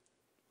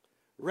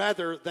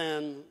rather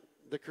than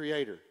the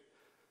Creator?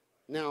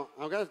 Now,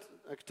 I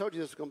told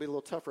you this is going to be a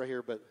little tough right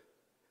here, but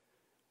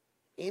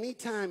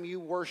anytime you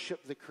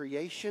worship the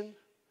creation,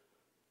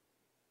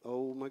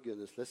 oh my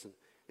goodness, listen.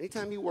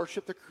 Anytime you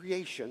worship the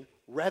creation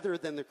rather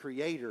than the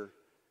Creator,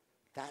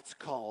 that's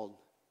called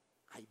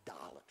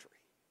idolatry.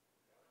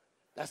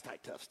 That's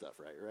type tough stuff,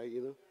 right?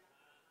 You know?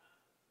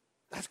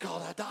 That's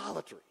called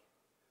idolatry.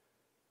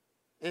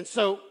 And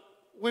so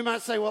we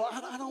might say, well,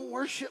 I don't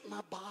worship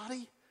my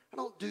body. I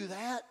don't do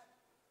that.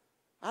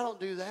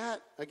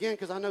 Again,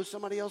 because I know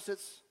somebody else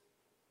that's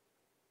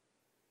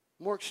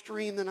more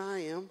extreme than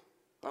I am.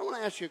 But I want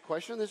to ask you a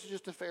question. This is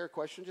just a fair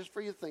question, just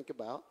for you to think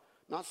about.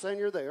 Not saying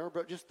you're there,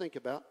 but just think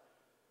about.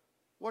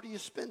 What are you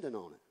spending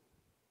on it?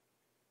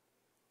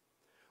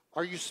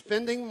 Are you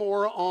spending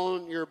more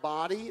on your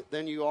body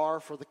than you are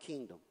for the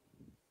kingdom?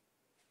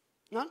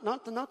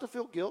 Not to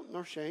feel guilt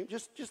nor shame.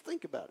 Just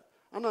think about it.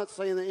 I'm not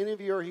saying that any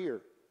of you are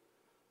here.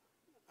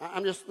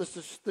 Let's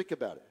just think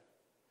about it.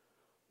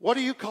 What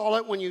do you call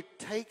it when you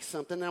take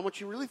something? Now, I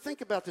want you to really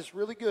think about this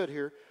really good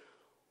here.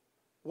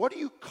 What do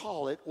you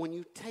call it when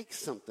you take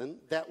something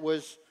that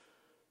was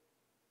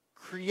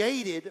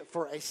created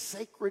for a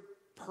sacred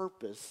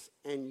purpose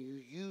and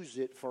you use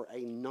it for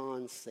a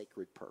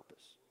non-sacred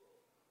purpose?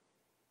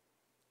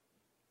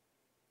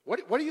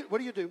 What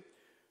do you do?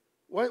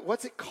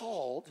 What's it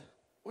called?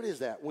 What is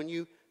that? When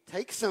you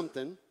take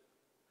something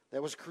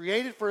that was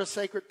created for a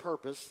sacred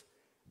purpose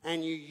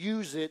and you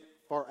use it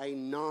for a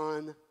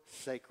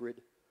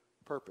non-sacred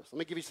purpose. Let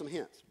me give you some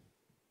hints.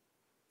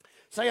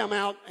 Say I'm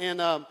out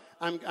and I'm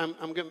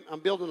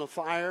building a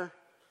fire,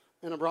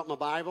 and I brought my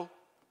Bible,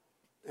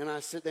 and I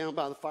sit down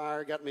by the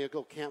fire, got me a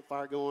little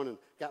campfire going, and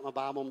got my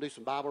Bible. I'm going to do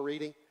some Bible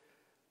reading,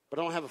 but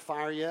I don't have a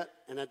fire yet,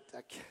 and I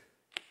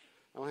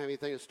don't have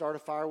anything to start a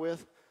fire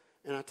with,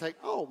 and I take,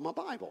 my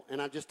Bible,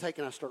 and I just take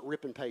and I start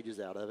ripping pages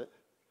out of it,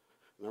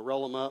 and I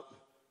roll them up,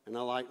 and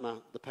I light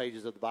the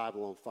pages of the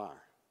Bible on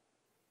fire.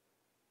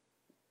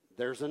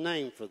 There's a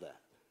name for that.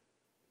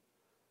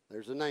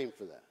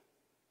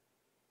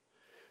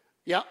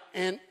 Yeah,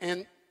 and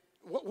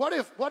what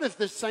if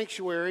this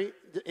sanctuary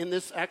in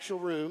this actual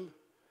room,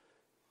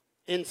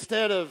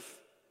 instead of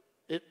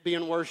it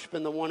being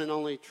worshiping the one and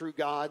only true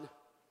God,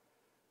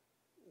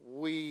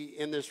 we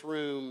in this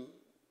room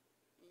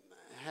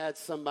had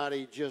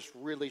somebody just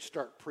really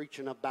start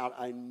preaching about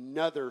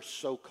another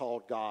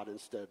so-called God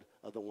instead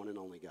of the one and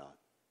only God?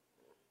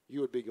 You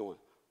would be going,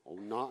 oh,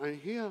 not in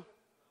here.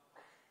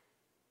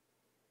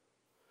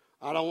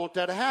 I don't want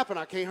that to happen.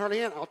 I can't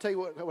hardly answer. I'll tell you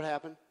what would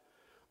happen.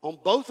 On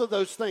both of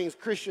those things,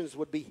 Christians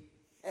would be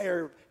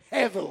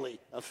heavily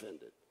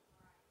offended,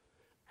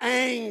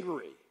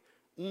 angry,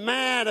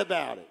 mad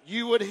about it.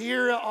 You would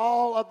hear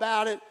all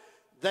about it.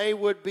 They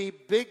would be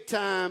big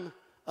time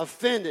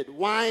offended.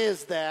 Why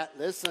is that?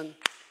 Listen,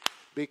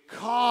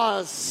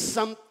 because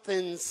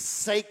something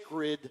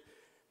sacred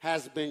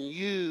has been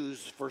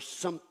used for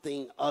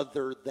something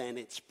other than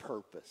its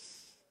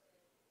purpose.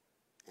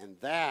 And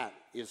that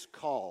is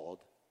called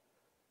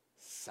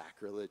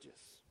sacrilegious.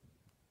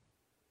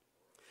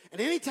 And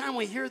anytime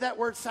we hear that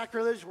word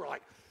sacrilegious, we're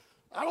like,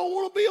 I don't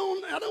want to be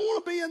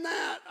in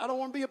that. I don't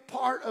want to be a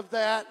part of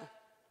that.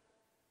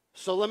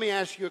 So let me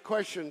ask you a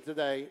question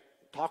today,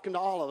 talking to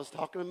all of us,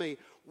 talking to me.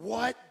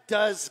 What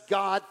does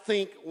God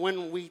think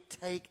when we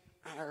take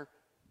our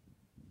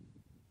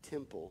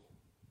temple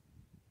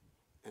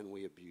and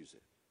we abuse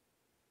it?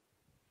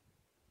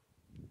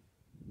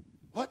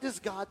 What does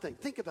God think?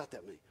 Think about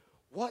that with me.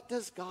 What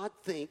does God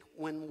think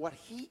when what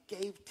he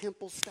gave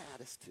temple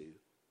status to,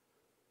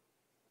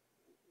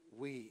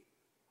 we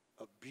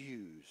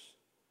abuse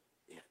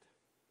it?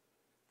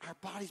 Our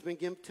body's been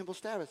given temple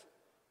status.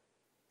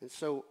 And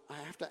so I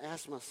have to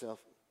ask myself,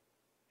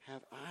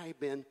 have I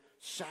been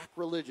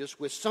sacrilegious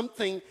with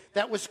something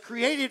that was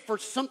created for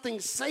something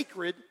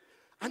sacred?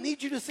 I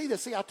need you to see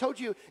this. See, I told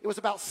you it was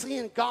about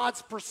seeing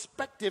God's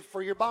perspective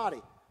for your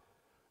body.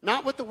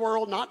 Not with the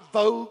world, not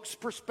Vogue's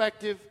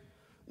perspective,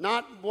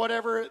 not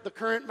whatever the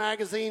current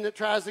magazine that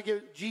tries to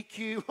give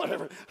GQ,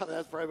 whatever.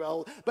 That's probably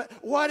old. But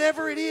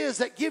whatever it is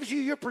that gives you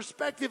your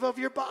perspective of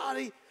your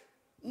body.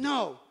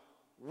 No.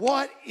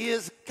 What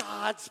is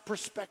God's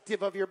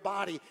perspective of your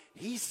body?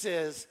 He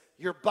says,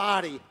 your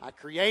body, I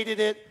created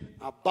it,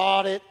 I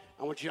bought it,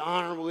 I want you to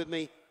honor it with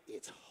me.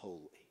 It's holy.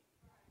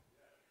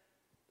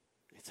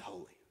 It's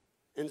holy.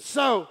 And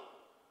so,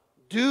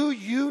 do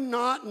you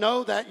not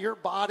know that your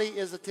body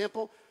is a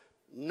temple?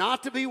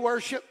 Not to be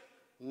worshiped,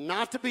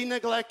 not to be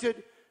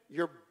neglected.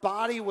 Your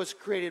body was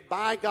created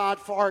by God,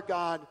 for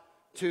God,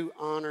 to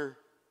honor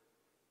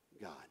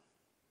God.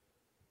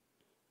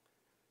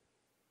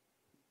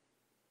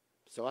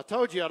 So I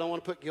told you I don't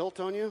want to put guilt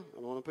on you.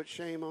 I don't want to put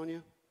shame on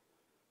you.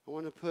 I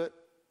want to put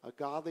a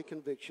godly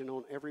conviction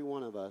on every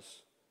one of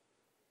us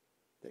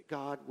that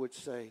God would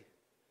say,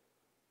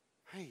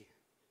 hey,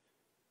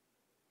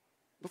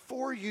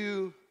 before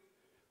you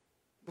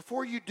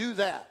do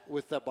that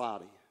with the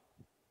body,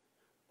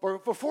 or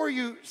before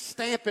you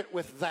stamp it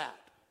with that,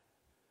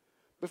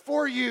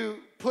 before you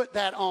put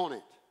that on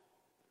it,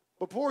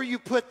 before you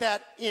put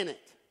that in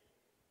it,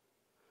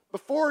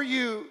 before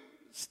you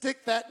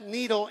stick that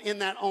needle in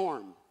that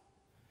arm,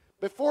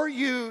 before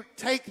you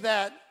take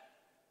that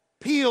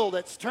peel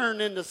that's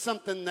turned into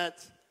something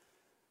that's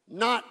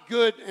not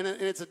good and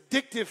it's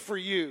addictive for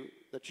you,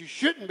 that you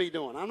shouldn't be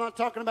doing. I'm not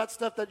talking about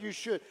stuff that you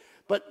should.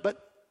 But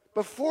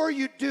before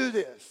you do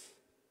this,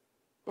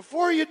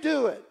 before you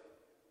do it,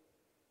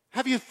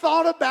 have you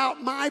thought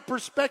about my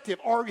perspective?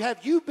 Or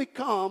have you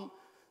become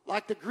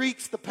like the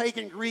Greeks, the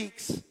pagan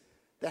Greeks,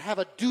 that have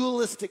a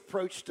dualistic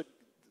approach to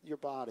your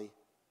body?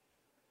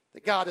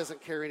 That God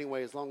doesn't care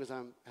anyway as long as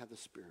I have the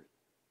Spirit.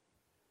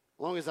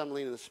 As long as I'm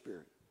leaning the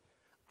Spirit.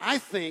 I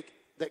think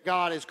that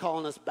God is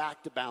calling us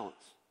back to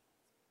balance.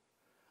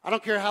 I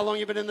don't care how long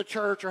you've been in the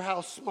church or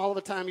how small of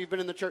a time you've been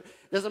in the church.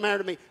 It doesn't matter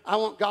to me. I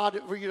want God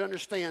for you to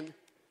understand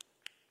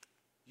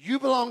you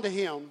belong to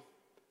him.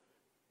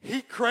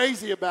 He's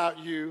crazy about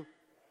you.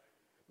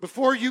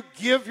 Before you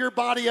give your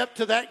body up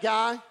to that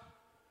guy,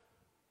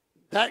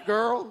 that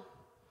girl,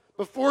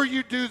 before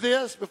you do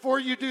this, before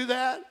you do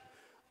that,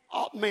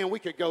 oh, man, we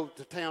could go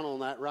to town on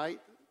that, right?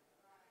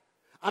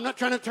 I'm not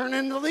trying to turn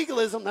into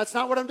legalism. That's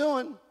not what I'm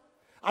doing.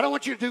 I don't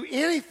want you to do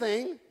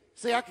anything.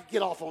 See, I could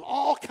get off on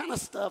all kind of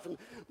stuff, and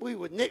we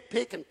would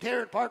nitpick and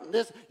tear it apart and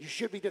this. You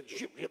should be doing.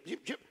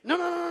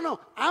 No.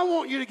 I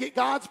want you to get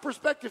God's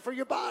perspective for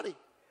your body.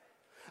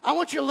 I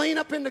want you to lean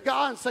up into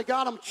God and say,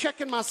 God, I'm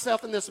checking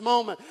myself in this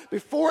moment.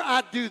 Before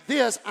I do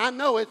this, I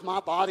know it's my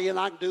body and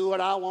I can do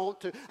what I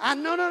want to.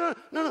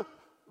 No.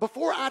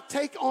 Before I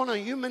take on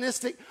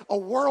a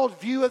world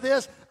view of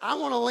this, I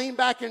want to lean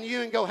back into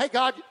you and go, hey,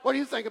 God, what do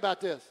you think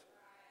about this?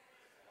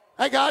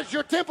 Hey, God, it's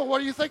your temple. What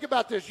do you think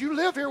about this? You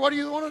live here. What do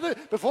you want to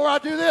do? Before I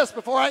do this,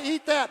 before I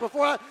eat that,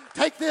 before I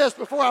take this,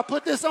 before I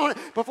put this on it,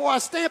 before I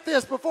stamp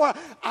this,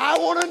 I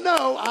want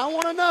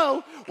to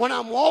know when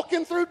I'm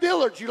walking through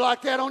Dillard's, you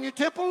like that on your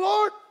temple,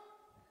 Lord?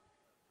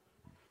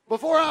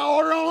 Before I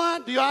order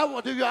online, do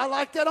I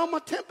like that on my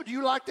temple? Do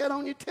you like that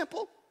on your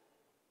temple?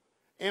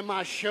 Am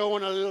I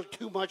showing a little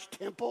too much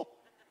temple?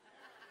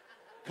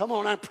 Come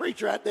on, I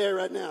preach right there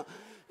right now.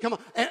 Come on.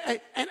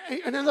 And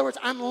in other words,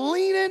 I'm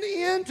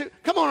leaning into,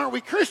 come on, are we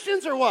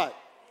Christians or what?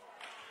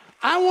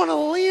 I want to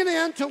lean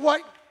into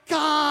what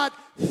God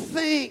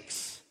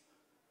thinks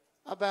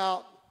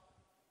about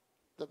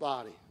the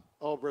body.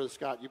 Oh, Brother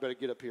Scott, you better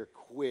get up here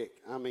quick.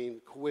 I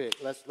mean, quick.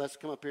 Let's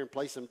come up here and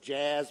play some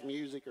jazz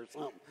music or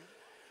something.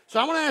 So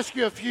I want to ask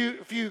you a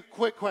few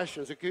quick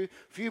questions, okay? A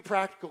few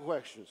practical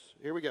questions.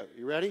 Here we go.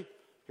 You ready?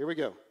 Here we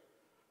go.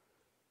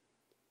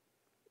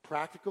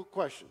 Practical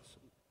questions.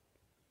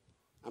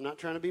 I'm not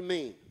trying to be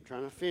mean. I'm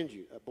trying to offend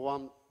you. Boy,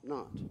 I'm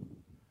not.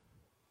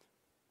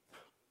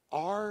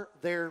 Are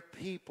there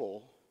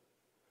people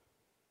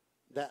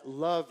that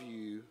love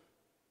you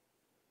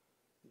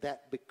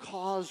that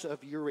because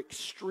of your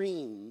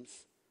extremes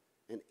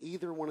in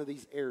either one of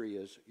these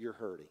areas, you're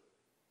hurting?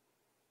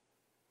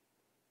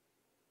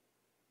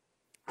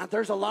 And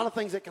there's a lot of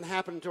things that can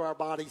happen to our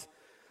bodies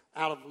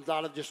out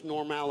of just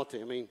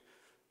normality. I mean,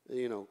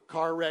 you know,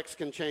 car wrecks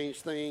can change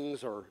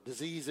things or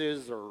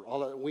diseases or all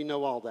that. We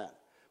know all that.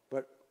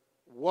 But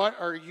What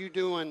are you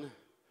doing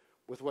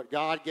with what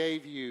God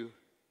gave you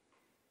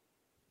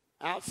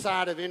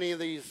outside of any of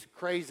these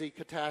crazy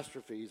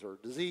catastrophes or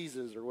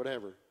diseases or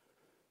whatever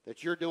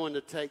that you're doing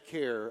to take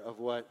care of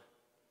what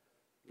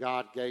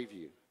God gave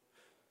you?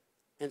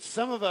 And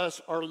some of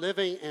us are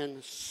living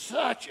in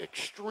such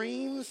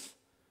extremes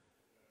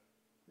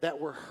that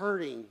we're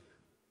hurting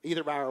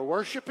either by our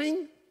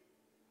worshiping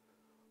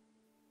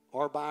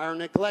or by our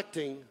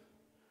neglecting.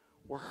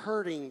 We're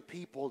hurting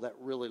people that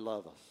really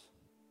love us.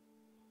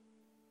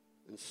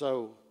 And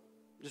so,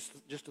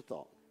 just a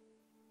thought.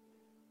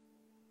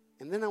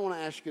 And then I want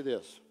to ask you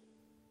this.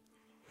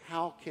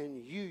 How can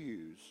you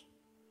use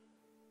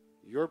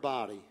your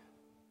body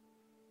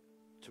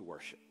to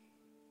worship?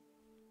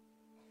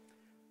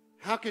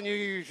 How can you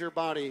use your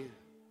body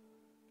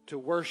to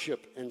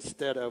worship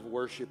instead of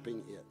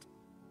worshiping it?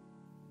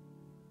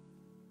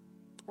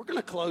 We're going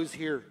to close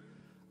here.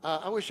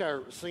 I wish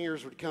our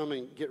singers would come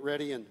and get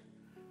ready, and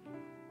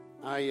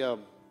I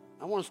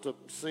want us to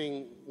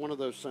sing one of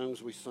those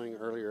songs we sang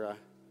earlier.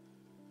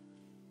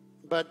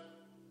 But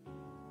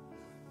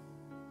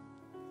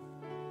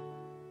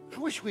I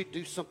wish we'd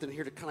do something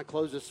here to kind of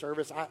close this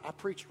service. I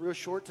preached real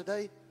short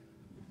today,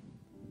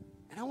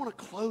 and I want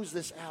to close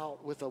this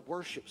out with a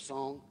worship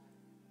song,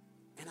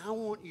 and I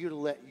want you to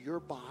let your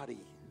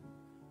body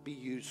be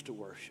used to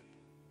worship.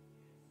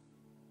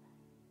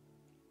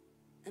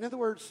 In other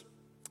words,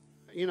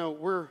 you know,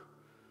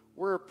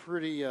 we're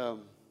pretty...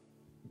 in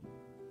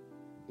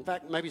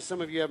fact, maybe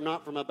some of you have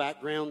not from a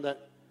background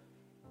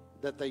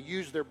that they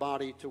use their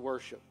body to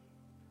worship.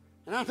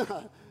 And I'm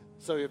not...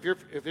 So if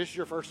this is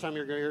your first time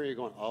you're here, you're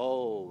going,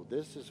 oh,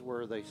 this is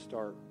where they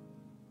start.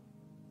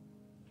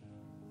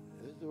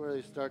 This is where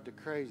they start the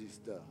crazy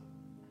stuff.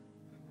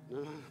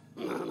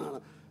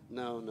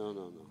 No.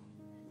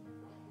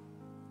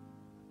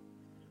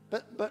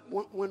 But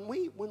when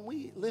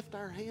we lift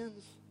our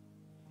hands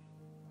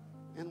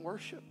and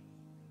worship,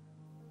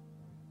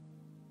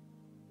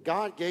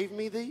 God gave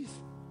me these,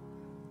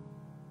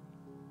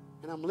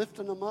 and I'm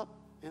lifting them up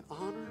in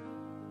honor,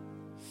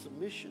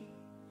 submission.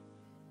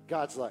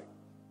 God's like,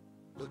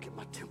 look at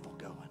my temple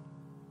going.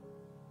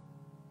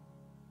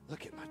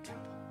 Look at my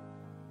temple.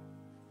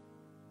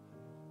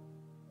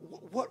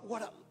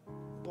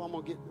 I'm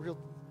going to get real.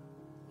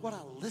 What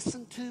I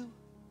listen to.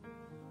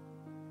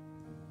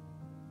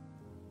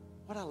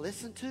 What I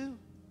listen to.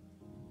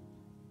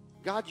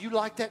 God, you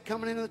like that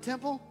coming into the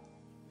temple?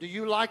 Do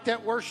you like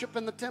that worship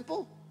in the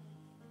temple?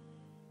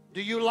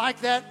 Do you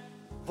like that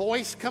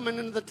voice coming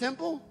into the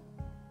temple?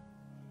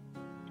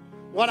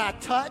 What I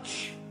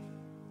touch?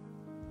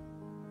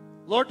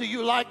 Lord, do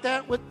you like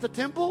that with the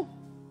temple?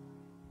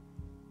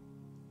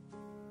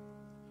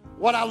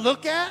 What I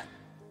look at?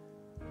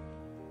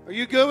 Are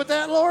you good with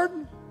that, Lord?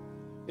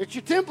 It's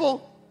your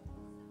temple.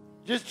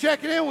 Just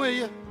checking in with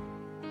you.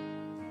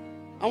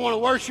 I want to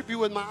worship you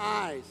with my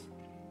eyes.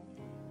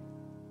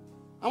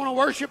 I want to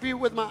worship you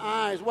with my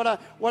eyes. What I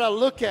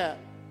look at.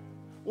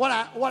 What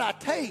I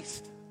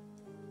taste.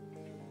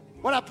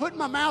 What I put in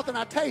my mouth and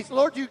I taste.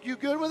 Lord, you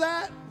good with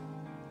that?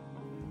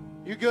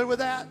 You good with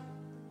that?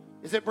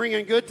 Is it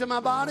bringing good to my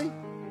body?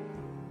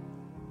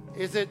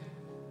 Is it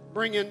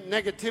bringing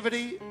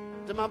negativity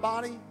to my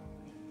body?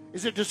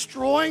 Is it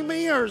destroying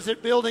me or is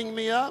it building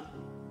me up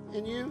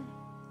in you?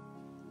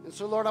 And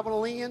so, Lord, I want to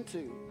lean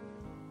into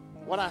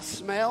what I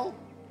smell,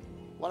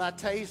 what I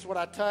taste, what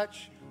I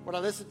touch, what I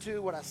listen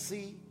to, what I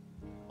see,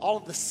 all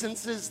of the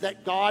senses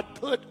that God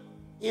put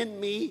in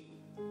me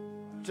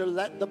to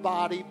let the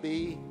body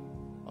be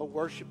a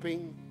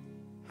worshiping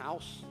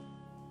house.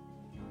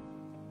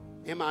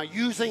 Am I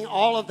using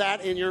all of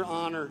that in your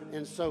honor?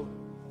 And so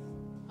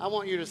I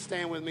want you to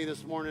stand with me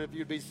this morning if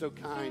you'd be so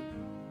kind.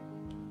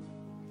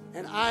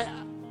 And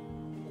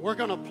we're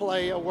going to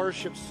play a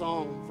worship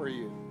song for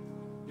you.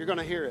 You're going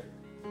to hear it.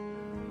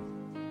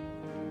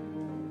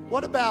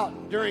 What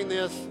about during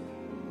this?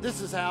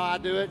 This is how I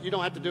do it. You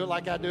don't have to do it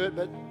like I do it,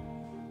 but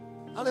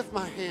I lift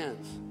my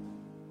hands.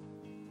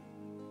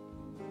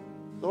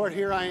 Lord,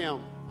 here I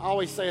am. I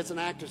always say it's an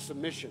act of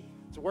submission.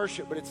 It's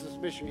worship, but it's a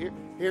submission.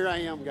 Here I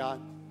am,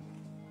 God.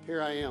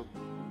 Here I am.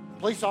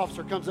 Police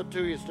officer comes up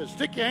to you and says,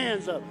 stick your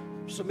hands up.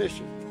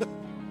 Submission.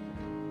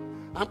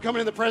 I'm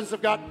coming in the presence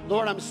of God.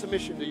 Lord, I'm in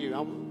submission to you.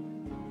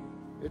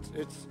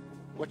 It's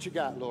what you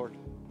got, Lord.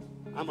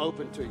 I'm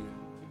open to you.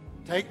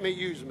 Take me,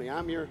 use me.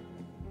 I'm yours.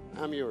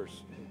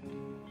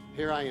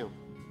 Here I am.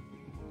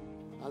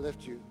 I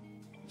lift you.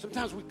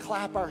 Sometimes we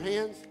clap our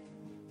hands.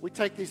 We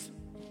take these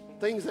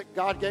things that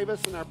God gave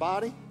us in our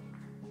body.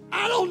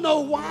 I don't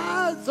know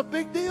why it's a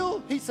big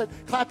deal. He said,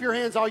 clap your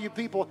hands, all you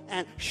people,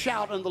 and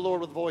shout unto the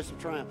Lord with a voice of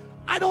triumph.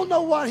 I don't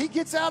know what he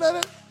gets out of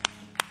it,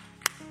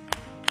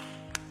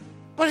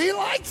 but he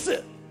likes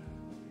it.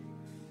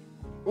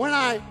 When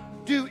I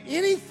do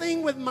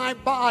anything with my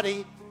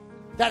body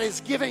that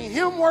is giving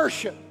him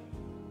worship,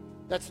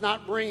 that's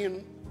not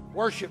bringing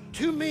worship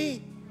to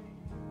me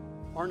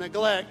or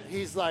neglect,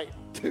 he's like,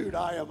 dude,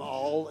 I am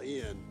all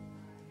in.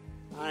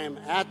 I am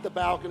at the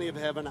balcony of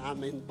heaven.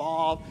 I'm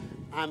involved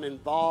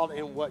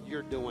in what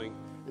you're doing.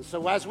 And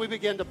so as we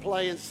begin to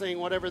play and sing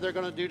whatever they're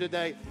going to do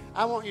today,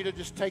 I want you to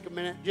just take a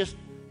minute, just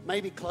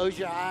maybe close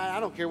your eye. I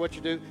don't care what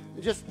you do.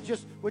 Just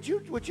would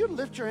you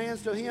lift your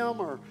hands to him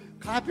or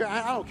clap your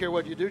eye? I don't care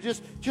what you do.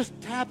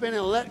 Just tap in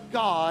and let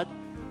God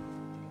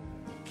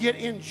get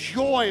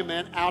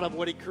enjoyment out of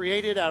what he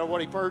created, out of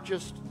what he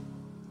purchased,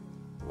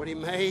 what he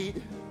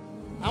made.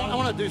 I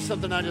want to do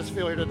something I just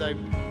feel here today.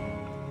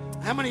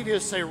 How many of you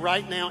say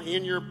right now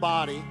in your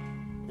body,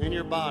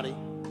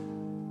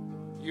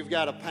 you've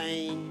got a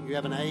pain, you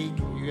have an ache,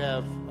 you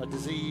have a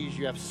disease,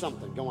 you have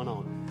something going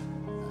on?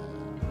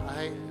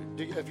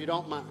 If you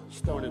don't mind,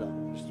 just throwing it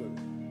up. Just throwing it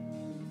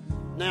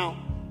up. Now,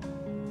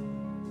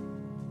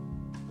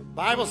 the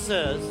Bible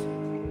says,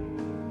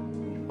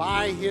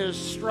 by his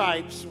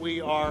stripes we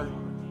are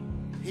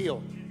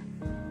healed.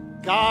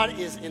 God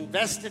is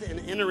invested and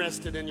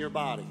interested in your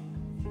body.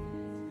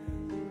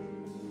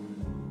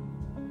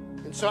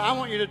 And so I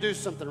want you to do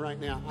something right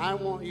now. I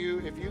want you,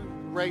 if you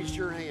raised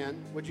your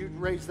hand, would you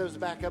raise those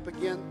back up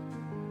again?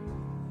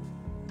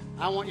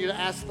 I want you to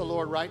ask the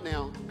Lord right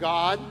now,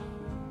 God,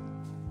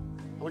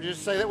 I want you to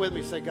say that with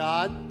me. Say,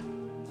 God,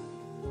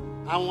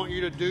 I want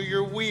you to do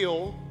your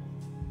will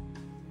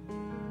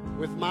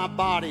with my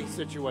body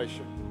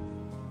situation.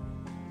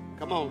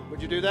 Come on,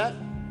 would you do that?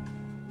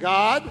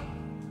 God,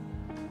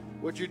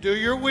 would you do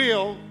your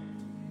will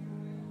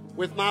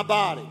with my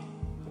body?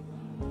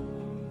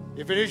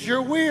 If it is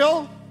your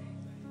will,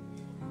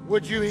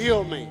 would you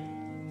heal me?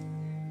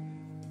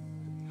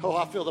 Oh,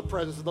 I feel the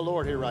presence of the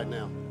Lord here right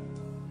now.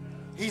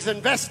 He's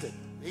invested.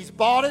 He's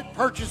bought it,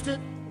 purchased it.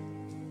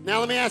 Now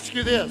let me ask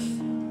you this.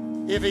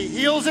 If he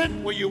heals it,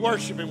 will you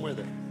worship him with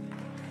it?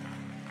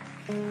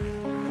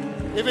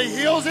 If he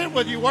heals it,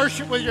 will you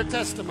worship with your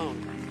testimony?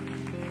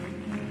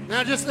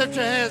 Now just lift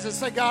your hands and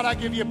say, God, I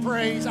give you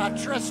praise. I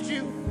trust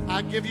you.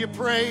 I give you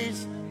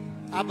praise.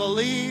 I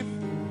believe.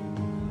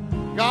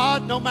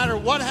 God, no matter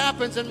what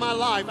happens in my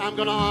life, I'm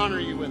going to honor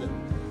you with it.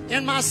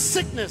 In my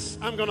sickness,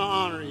 I'm going to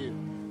honor you.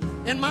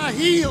 In my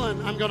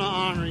healing, I'm going to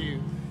honor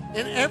you.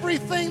 In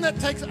everything that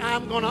takes,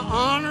 I'm going to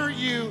honor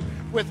you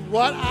with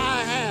what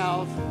I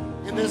have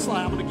in this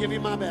life. I'm going to give you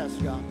my best,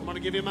 God. I'm going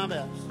to give you my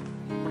best.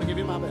 I'm going to give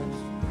you my best.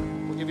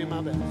 I'm going to give you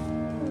my best.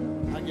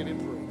 I give you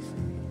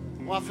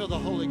praise. Well, I feel the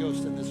Holy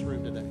Ghost in this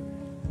room today.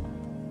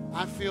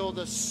 I feel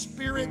the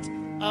Spirit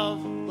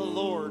of the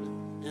Lord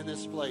in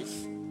this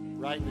place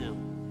right now.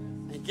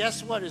 And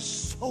guess what is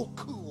so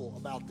cool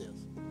about this?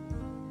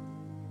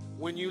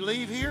 When you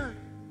leave here,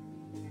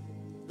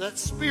 that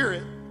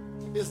Spirit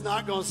is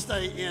not going to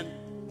stay in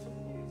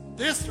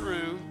this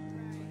room.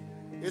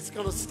 It's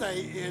going to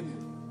stay in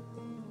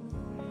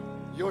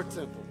your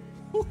temple.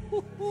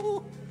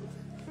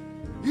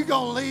 You're going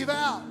to leave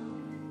out.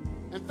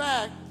 In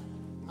fact,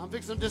 I'm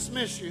fixing to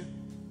dismiss you.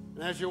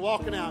 And as you're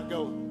walking out,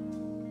 go,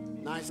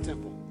 nice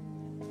temple.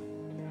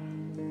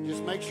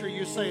 Just make sure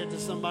you say it to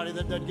somebody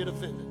that doesn't get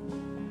offended.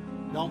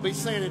 Don't be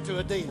saying it to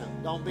Adina.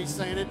 Don't be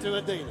saying it to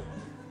Adina.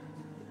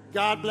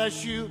 God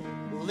bless you.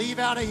 Leave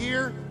out of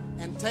here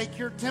and take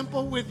your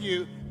temple with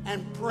you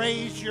and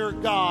praise your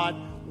God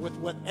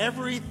with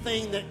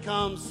everything that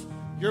comes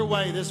your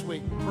way this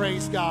week.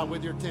 Praise God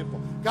with your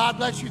temple. God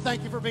bless you.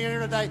 Thank you for being here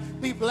today.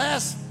 Be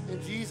blessed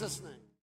in Jesus' name.